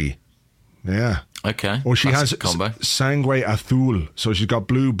FC. Yeah. Okay. Oh, she has combo. Sangue Azul, so she's got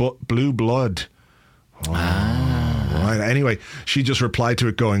blue blood. Oh, right. Anyway, she just replied to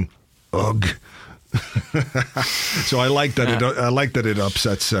it going, ugh. So I like that it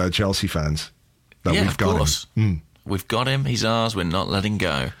upsets Chelsea fans that we've got him. We've got him. He's ours. We're not letting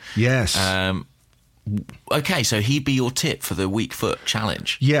go. Yes. Okay, so he'd be your tip for the weak foot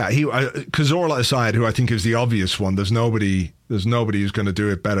challenge. Yeah, Cazorla aside, who I think is the obvious one. There's nobody who's going to do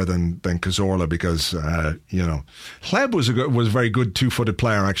it better than Cazorla because Hleb was a very good 2-footed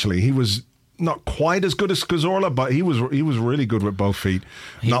player. Actually, he was not quite as good as Cazorla, but he was really good with both feet.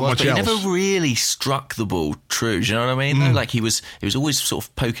 Not much else. He never really struck the ball true. Do you know what I mean? Though? Like he was always sort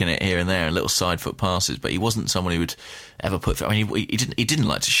of poking it here and there, and little side foot passes. But he wasn't someone who would ever put through. I mean, he didn't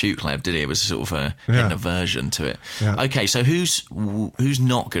like to shoot, Hleb, did he? It was sort of an aversion to it. Yeah. Okay, so who's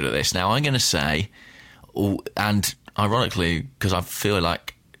not good at this? Now I'm going to say, and ironically, because I feel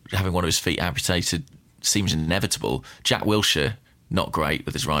like having one of his feet amputated seems inevitable. Jack Wilshere. Not great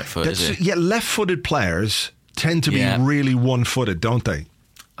with his right foot, is he? Yeah, left-footed players tend to be really one-footed, don't they?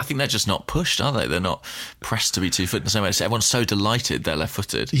 I think they're just not pushed, are they? They're not pressed to be 2-footed in the same way. Everyone's so delighted they're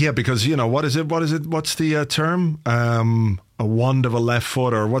left-footed. Yeah, because, what is it? What's the term? A wand of a left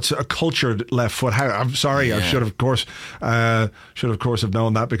foot, or what's a cultured left foot? I'm sorry, yeah. I should of course have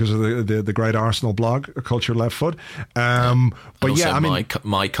known that because of the great Arsenal blog, a cultured left foot. But also yeah, I mean,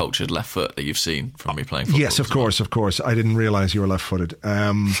 my cultured left foot that you've seen from me playing football. Yes, of course. I didn't realise you were left-footed.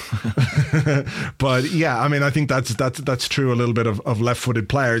 But yeah, I mean, I think that's true. A little bit of left-footed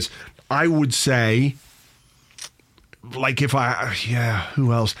players. I would say, like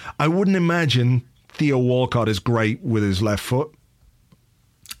who else? I wouldn't imagine Theo Walcott is great with his left foot.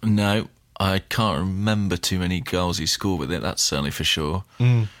 No, I can't remember too many goals he scored with it. That's certainly for sure.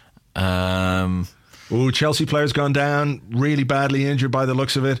 Chelsea player's gone down, really badly injured by the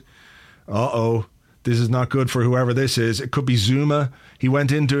looks of it. This is not good for whoever this is. It could be Zuma. He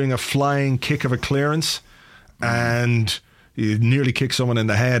went in doing a flying kick of a clearance and he nearly kicked someone in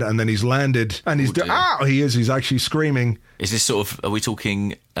the head, and then he's landed and he's actually screaming. Is this sort of, are we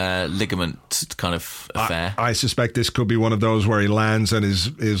talking ligament kind of affair? I suspect this could be one of those where he lands and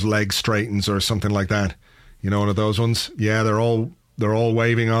his leg straightens or something like that. One of those ones. Yeah, they're all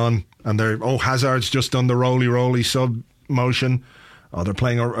waving on, and Hazard's just done the roly sub motion. They're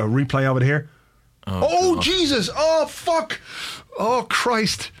playing a replay of it here. Oh Jesus! Oh fuck! Oh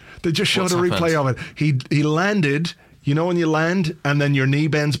Christ! They just showed a replay of it. He landed. When you land and then your knee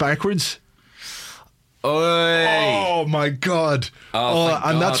bends backwards. Oh my God!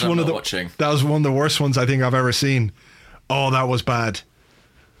 And that's one of the that was one of the worst ones I think I've ever seen. Oh, that was bad.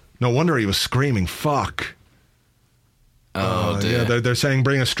 No wonder he was screaming. Fuck. Oh dear. Yeah, they're saying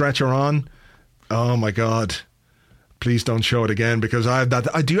bring a stretcher on. Oh my God! Please don't show it again, because I have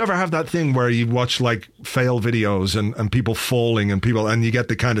that. Do you ever have that thing where you watch like fail videos and people falling and you get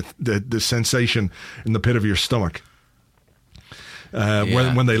the kind of the sensation in the pit of your stomach?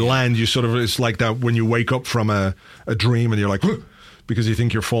 When they land, you sort of, it's like that when you wake up from a dream and you're like, because you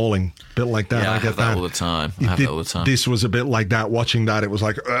think you're falling. A bit like that. Yeah, I get that all the time. This was a bit like that. Watching that, it was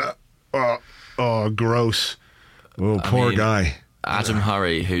like, gross. Oh, poor guy. Adam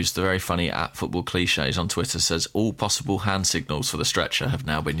Hurry, who's the very funny at Football Cliches on Twitter, says all possible hand signals for the stretcher have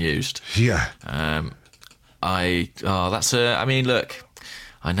now been used. Yeah. I mean, look,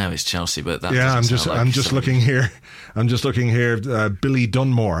 I know it's Chelsea, but that I'm just looking here. Billy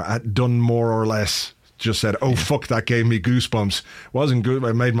Dunmore at Dunmore or less just said, "Oh fuck, that gave me goosebumps." Wasn't good.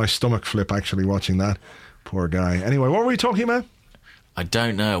 I made my stomach flip actually watching that. Poor guy. Anyway, what were we talking about? I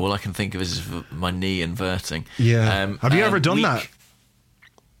don't know. All I can think of is my knee inverting. Yeah. Have you ever done that?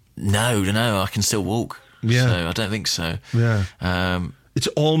 No. I can still walk. Yeah. So I don't think so. Yeah. It's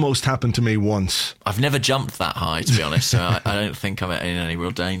almost happened to me once. I've never jumped that high, to be honest, so I don't think I'm in any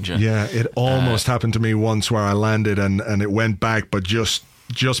real danger. Yeah, it almost happened to me once where I landed and it went back, but just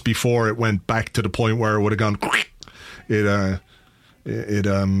before it went back to the point where it would have gone, it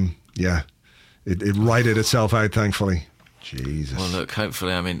righted itself out, thankfully. Jesus. Well, look,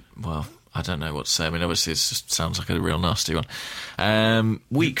 hopefully, I don't know what to say. Obviously, it just sounds like a real nasty one.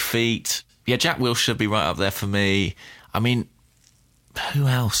 Weak feet. Yeah, Jack Wilshere should be right up there for me. Who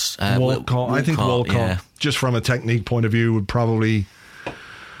else? Walcott. I think Walcott, just from a technique point of view, would probably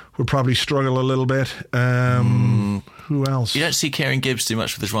struggle a little bit. Who else? You don't see Kieran Gibbs do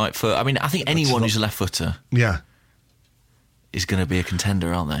much with his right foot. I think anyone who's a left footer, is going to be a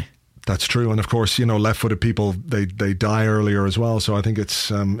contender, aren't they? That's true, and of course, left-footed people they die earlier as well. So I think it's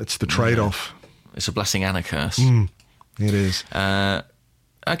the trade-off. It's a blessing and a curse. It is.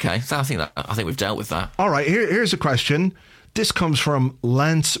 Okay, so I think we've dealt with that. All right, here's a question. This comes from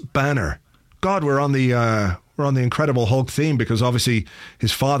Lance Banner. God, we're on the Incredible Hulk theme because obviously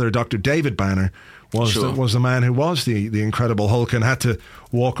his father, Dr. David Banner, was the man who was the Incredible Hulk and had to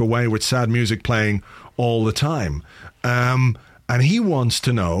walk away with sad music playing all the time. And he wants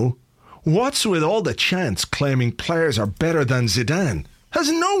to know, what's with all the chants claiming players are better than Zidane?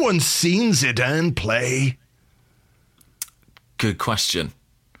 Has no one seen Zidane play? Good question.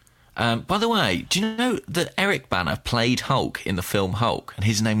 By the way, do you know that Eric Banner played Hulk in the film Hulk, and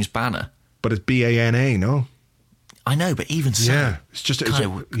his name's Banner? But it's Bana, no? I know, but even so, it's just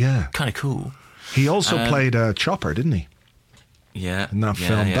kind of cool. He also played Chopper, didn't he? Yeah, in that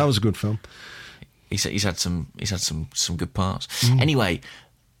film. Yeah. That was a good film. He's had some good parts. Anyway,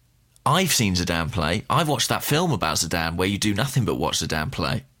 I've seen Zidane play. I've watched that film about Zidane where you do nothing but watch Zidane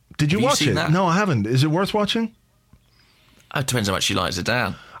play. Did you watch it? That? No, I haven't. Is it worth watching? It depends how much you like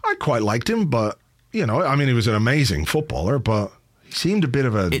Zidane. I quite liked him, but he was an amazing footballer, but he seemed a bit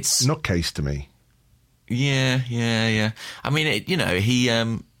of a nutcase to me. Yeah.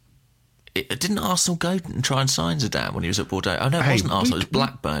 Didn't Arsenal go and try and sign Zidane when he was at Bordeaux? Oh no, it wasn't Arsenal. It was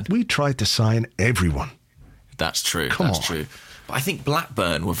Blackburn. We tried to sign everyone. That's true. Come on. True. But I think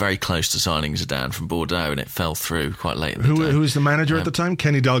Blackburn were very close to signing Zidane from Bordeaux, and it fell through quite late in the day. Who was the manager at the time?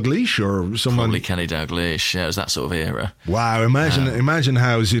 Kenny Dalglish or someone? Probably Kenny Dalglish. Yeah, it was that sort of era. Wow! Imagine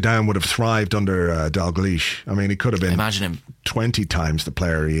how Zidane would have thrived under Dalglish. He could have been. Imagine him 20 times the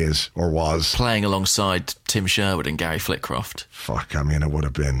player he is or was, playing alongside Tim Sherwood and Gary Flitcroft. Fuck! It would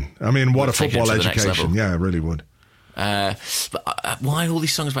have been. What a football education! Yeah, it really would. But why all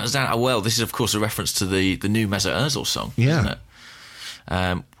these songs about Zidane? Well, this is of course a reference to the new Mesut Ozil song, isn't it?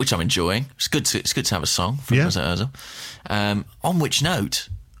 Which I'm enjoying. It's good to have a song from Mesut Ozil. On which note,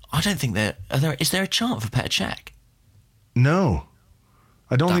 I don't think is there a chant for Petr Cech? No,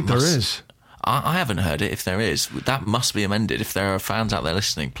 I don't think there is. I haven't heard it. If there is, that must be amended. If there are fans out there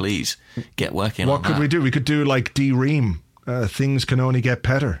listening, please get working on that. What could we do? We could do like D Ream. Things can only get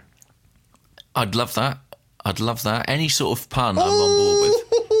better. I'd love that. Any sort of pun I'm on board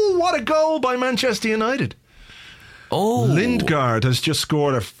with. What a goal by Manchester United. Oh, Lingard has just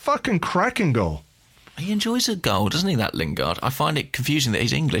scored a fucking cracking goal. He enjoys a goal, doesn't he, that Lingard? I find it confusing that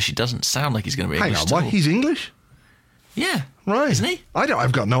he's English. He doesn't sound like he's going to be English. Hang on, what? He's English? Yeah. Right. Isn't he?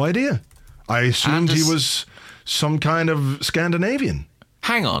 I've got no idea. I assumed he was some kind of Scandinavian.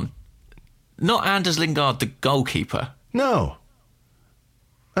 Hang on. Not Anders Lingard, the goalkeeper. No.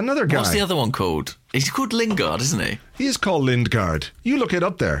 Another guy. What's the other one called? He's called Lingard, isn't he? He is called Lingard. You look it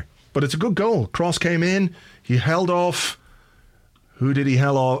up there. But it's a good goal. Cross came in. He held off. Who did he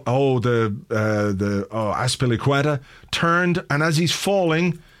held off? Azpilicueta turned, and as he's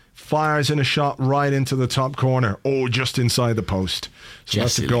falling, fires in a shot right into the top corner. Oh, just inside the post. So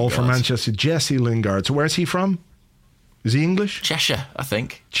that's a goal for Manchester. Jesse Lingard. So where's he from? Is he English? Cheshire, I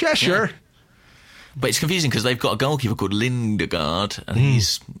think. Cheshire. Yeah. But it's confusing because they've got a goalkeeper called Lindegaard, and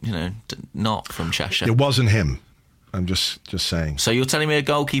he's, not from Cheshire. It wasn't him. I'm just saying. So you're telling me a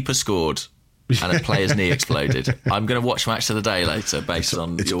goalkeeper scored and a player's knee exploded? I'm going to watch Match of the Day later based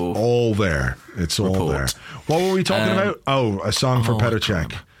on it's your all there. It's report. All there. What were we talking about? Oh, a song for Petr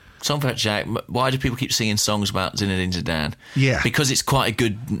Cech. Song for Petr Cech. Why do people keep singing songs about Zinedine Zidane? Yeah. Because it's quite a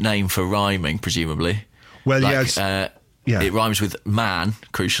good name for rhyming, presumably. Well, It rhymes with man,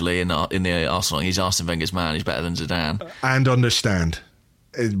 crucially, in the Arsenal. He's Arsene Wenger's man. He's better than Zidane. And understand.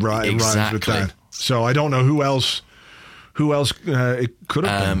 It rhymes with that. So I don't know who else Who else it could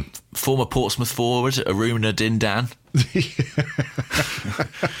have been? Former Portsmouth forward, Aruna Dindan.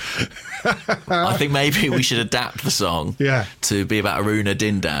 I think maybe we should adapt the song to be about Aruna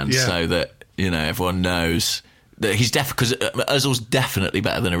Dindan so that, everyone knows that he's because Ozil's definitely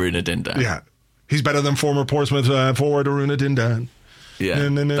better than Aruna Dindan. Yeah. He's better than former Portsmouth forward Aruna Dindan. Yeah,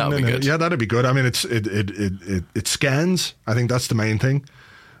 that'd be good. Yeah, that'd be good. I mean, it scans. I think that's the main thing.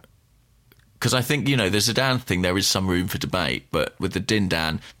 Because I think, the Zidane thing, there is some room for debate, but with the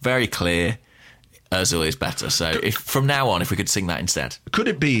Dindan, very clear, Ozil is better. So from now on, if we could sing that instead. Could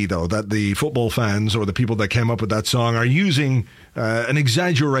it be, though, that the football fans or the people that came up with that song are using an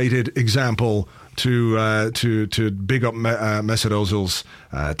exaggerated example to big up Mesut Ozil's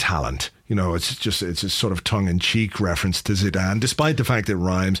talent? It's a sort of tongue-in-cheek reference to Zidane, despite the fact it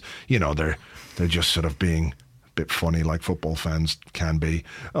rhymes. They're just sort of being a bit funny, like football fans can be.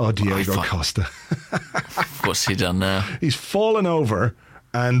 Oh, Diego Costa. What's he done now? He's fallen over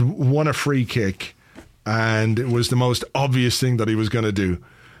and won a free kick, and it was the most obvious thing that he was going to do,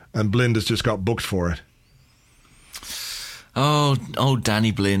 and Blind has just got booked for it. Oh,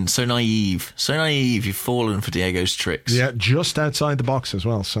 Danny Blind, so naive. You've fallen for Diego's tricks. Yeah, just outside the box as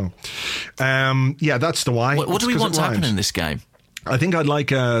well. So, that's the why. What do we want to happen in this game? I think I'd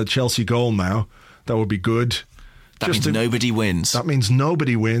like a Chelsea goal now. That would be good. That means nobody wins. That means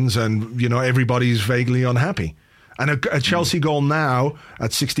nobody wins, and everybody's vaguely unhappy. And a Chelsea goal now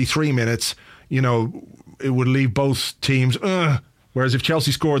at 63 minutes, it would leave both teams. Whereas if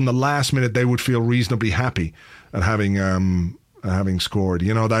Chelsea scored in the last minute, they would feel reasonably happy at having scored.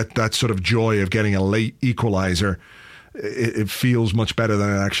 That sort of joy of getting a late equaliser. It feels much better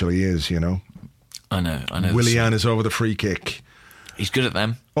than it actually is. I know. Willian is over the free kick. He's good at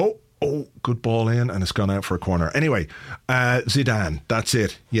them. Oh, good ball in, and it's gone out for a corner. Anyway, Zidane, that's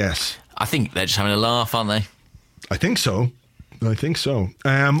it. Yes. I think they're just having a laugh, aren't they? I think so.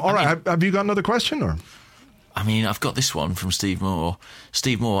 All right, have you got another question, or? I mean, I've got this one from Steve Moore.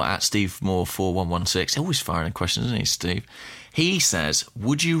 Steve Moore at Steve Moore 4116. Always firing in questions, isn't he, Steve? He says,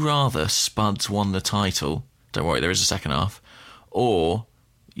 would you rather Spuds won the title, don't worry, there is a second half, or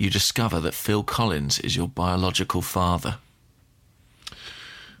you discover that Phil Collins is your biological father?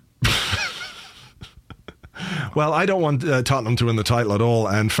 Well, I don't want Tottenham to win the title at all,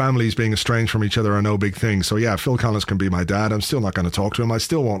 and families being estranged from each other are no big thing. So yeah, Phil Collins can be my dad. I'm still not going to talk to him. I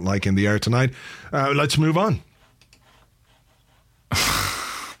still won't like In the Air Tonight. Let's move on.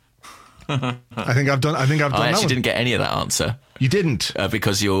 I think I've done. I actually didn't get any of that answer. You didn't,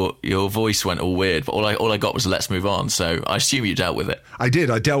 because your voice went all weird. But all I got was let's move on. So I assume you dealt with it. I did.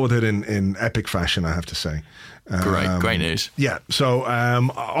 I dealt with it in epic fashion, I have to say. Great news. Yeah. So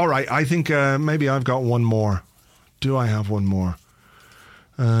all right. I think maybe I've got one more. Do I have one more?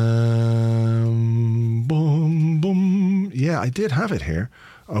 Boom, boom. Yeah, I did have it here.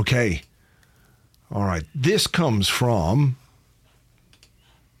 Okay. All right. This comes from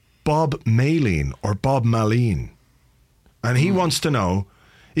Bob Malene or Bob Malene. And he wants to know,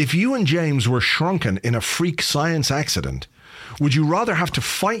 if you and James were shrunken in a freak science accident, would you rather have to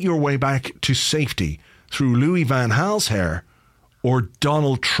fight your way back to safety through Louis van Gaal's hair or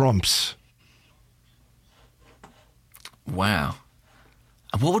Donald Trump's? Wow.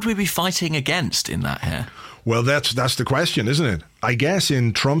 And what would we be fighting against in that hair? Well, that's the question, isn't it? I guess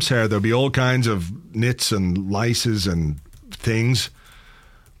in Trump's hair there'll be all kinds of nits and lices and things.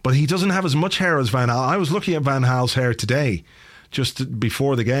 But he doesn't have as much hair as Van Gaal. I was looking at Van Gaal's hair today, just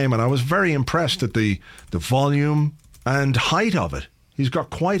before the game, and I was very impressed at the volume and height of it. He's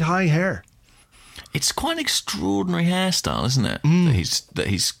got quite high hair. It's quite an extraordinary hairstyle, isn't it? That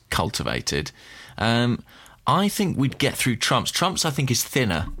he's cultivated. I think we'd get through Trump's. Trump's, I think, is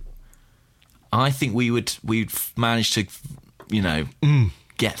thinner. I think we'd manage to,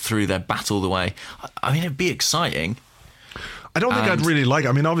 get through there, battle the way. I mean, it'd be exciting. I don't think I'd really like it.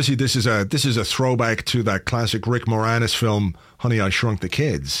 I mean, obviously, this is a throwback to that classic Rick Moranis film, Honey, I Shrunk the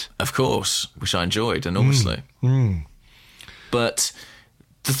Kids. Of course, which I enjoyed enormously. But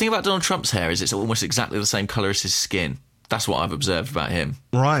the thing about Donald Trump's hair is it's almost exactly the same colour as his skin. That's what I've observed about him.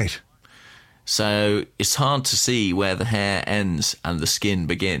 Right. So it's hard to see where the hair ends and the skin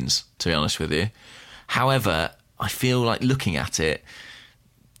begins, to be honest with you. However, I feel like looking at it,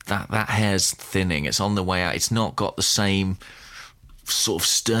 that hair's thinning. It's on the way out. It's not got the same sort of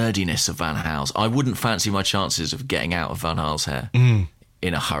sturdiness of Van Gaal's. I wouldn't fancy my chances of getting out of Van Gaal's hair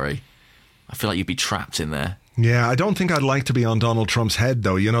in a hurry. I feel like you'd be trapped in there. Yeah, I don't think I'd like to be on Donald Trump's head,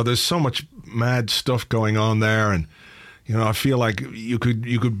 though. There's so much mad stuff going on there, and I feel like you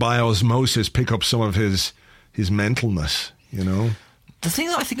could by osmosis pick up some of his mentalness. The thing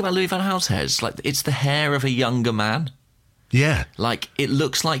that I think about Louis van Gaal's hair is like it's the hair of a younger man. Yeah. Like it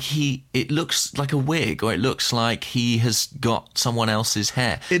looks like a wig, or it looks like he has got someone else's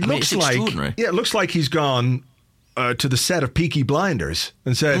hair. It looks like, extraordinary. yeah, it looks like he's gone to the set of Peaky Blinders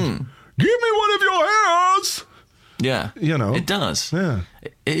and said, "Give me one of your hairs." Yeah, you know, it does. Yeah,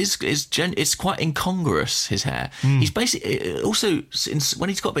 it's quite incongruous, his hair. He's basically also, when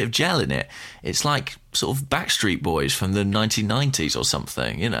he's got a bit of gel in it, it's like sort of Backstreet Boys from the 1990s or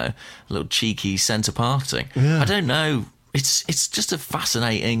something. You know, a little cheeky centre parting. Yeah. I don't know. It's just a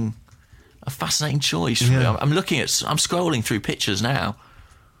fascinating choice. Yeah. I'm scrolling through pictures now,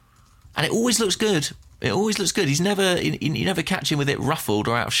 and it always looks good. He's never you never catch him with it ruffled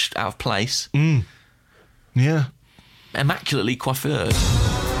or out of place. Yeah. Immaculately coiffured.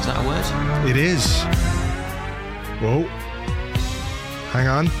 Is that a word? It is. Whoa. Hang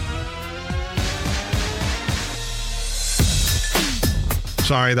on.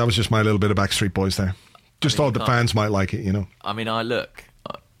 Sorry, that was just my little bit of Backstreet Boys there. Just thought the fans might like it, you know. I mean,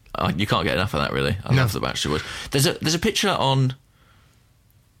 you can't get enough of that, really. I love the Backstreet Boys. There's a picture on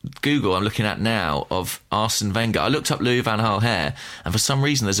Google I'm looking at now of Arsene Wenger. I looked up Louis van Gaal hair, and for some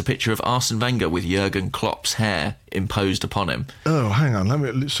reason there's a picture of Arsene Wenger with Jurgen Klopp's hair imposed upon him. Oh, hang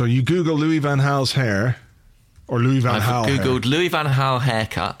on. So you Google Louis van Gaal's hair, or Louis van Gaal I've Googled Louis van Gaal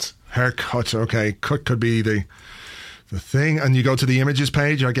haircut. Haircut, okay. Cut could be the thing, and you go to the images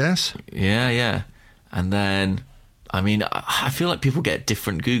page, I guess. Yeah. And then, I mean, I feel like people get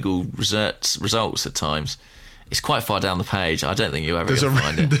different Google results at times. It's quite far down the page. I don't think you'll ever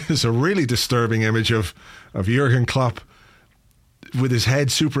find it. There's a really disturbing image of Jurgen Klopp with his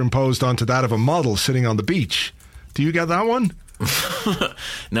head superimposed onto that of a model sitting on the beach. Do you get that one?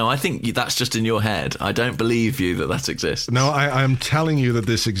 No, I think that's just in your head. I don't believe you that exists. No, I'm telling you that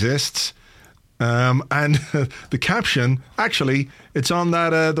this exists. And the caption, actually, it's on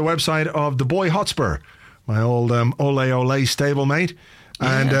that the website of the Boy Hotspur, my old Ole stablemate.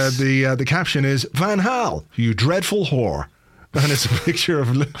 And yes. The caption is, "Van Gaal, you dreadful whore." And it's a picture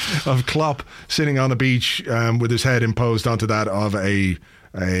of Klopp sitting on the beach with his head imposed onto that of a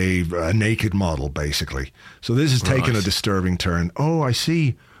naked model, basically. So this is taking a disturbing turn. Oh, I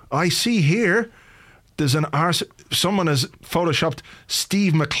see here. There's someone has photoshopped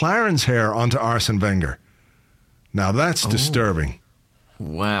Steve McLaren's hair onto Arsene Wenger. Now that's disturbing.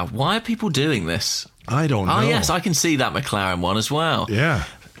 Wow. Why are people doing this? I don't know. Oh, yes, I can see that McLaren one as well. Yeah.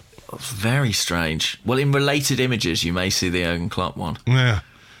 Very strange. Well, in related images, you may see the Jurgen Klopp one. Yeah.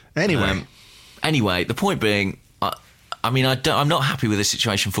 Anyway, the point being, I'm not happy with this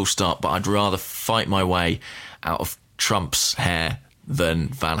situation full stop, but I'd rather fight my way out of Trump's hair than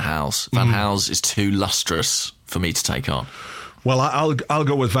Van Gaal's. Van Gaal's is too lustrous for me to take on. Well, I'll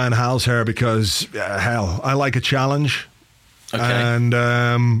go with Van Gaal's hair because, I like a challenge. Okay. And,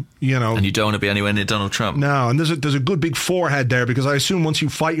 and you don't want to be anywhere near Donald Trump. No, and there's a good big forehead there, because I assume once you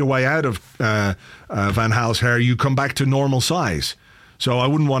fight your way out of Van Gaal's hair, you come back to normal size. So I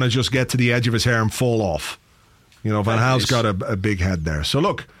wouldn't want to just get to the edge of his hair and fall off. Van Gaal's got a big head there. So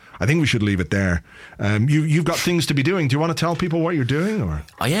look, I think we should leave it there. You've got things to be doing. Do you want to tell people what you're doing? Or?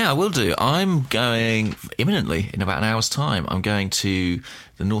 Yeah, I will do. I'm going imminently, in about an hour's time. I'm going to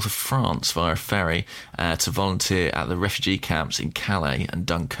the north of France via ferry to volunteer at the refugee camps in Calais and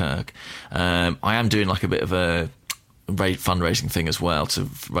Dunkirk. I am doing like a bit of a fundraising thing as well to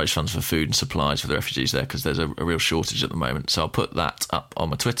raise funds for food and supplies for the refugees there, because there's a real shortage at the moment. So I'll put that up on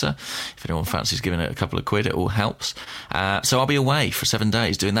my Twitter. If anyone fancies giving it a couple of quid, it all helps. So I'll be away for 7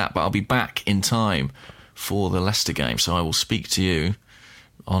 days doing that, but I'll be back in time for the Leicester game. So I will speak to you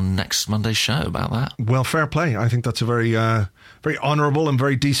on next Monday's show about that. Well, fair play. I think that's a very honourable and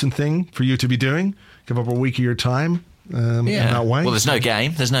very decent thing for you to be doing. Give up a week of your time. In that way. Well, there's no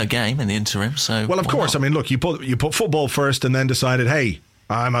game in the interim, so well, of course. I mean, look, you put football first and then decided, hey,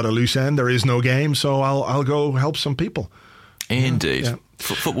 I'm at a loose end, there is no game, so I'll go help some people. Indeed. Yeah.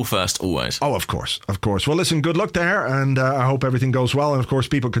 Football first, always. Oh, of course. Well, listen, good luck there, and I hope everything goes well. And of course,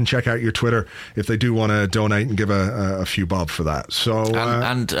 people can check out your Twitter if they do want to donate and give a few bob for that. So,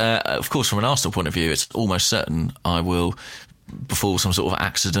 of course, from an Arsenal point of view, it's almost certain I will befall some sort of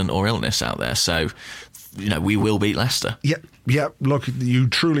accident or illness out there. So, we will beat Leicester. Yeah. Look, you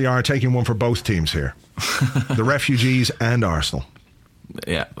truly are taking one for both teams here. The refugees and Arsenal.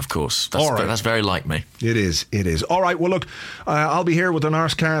 Yeah, of course. That's very like me. It is. All right, well, look, I'll be here with an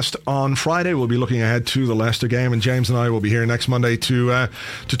Arsecast on Friday. We'll be looking ahead to the Leicester game, and James and I will be here next Monday to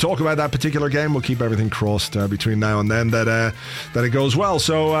talk about that particular game. We'll keep everything crossed between now and then that it goes well.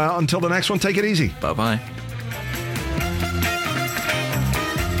 So until the next one, take it easy. Bye-bye.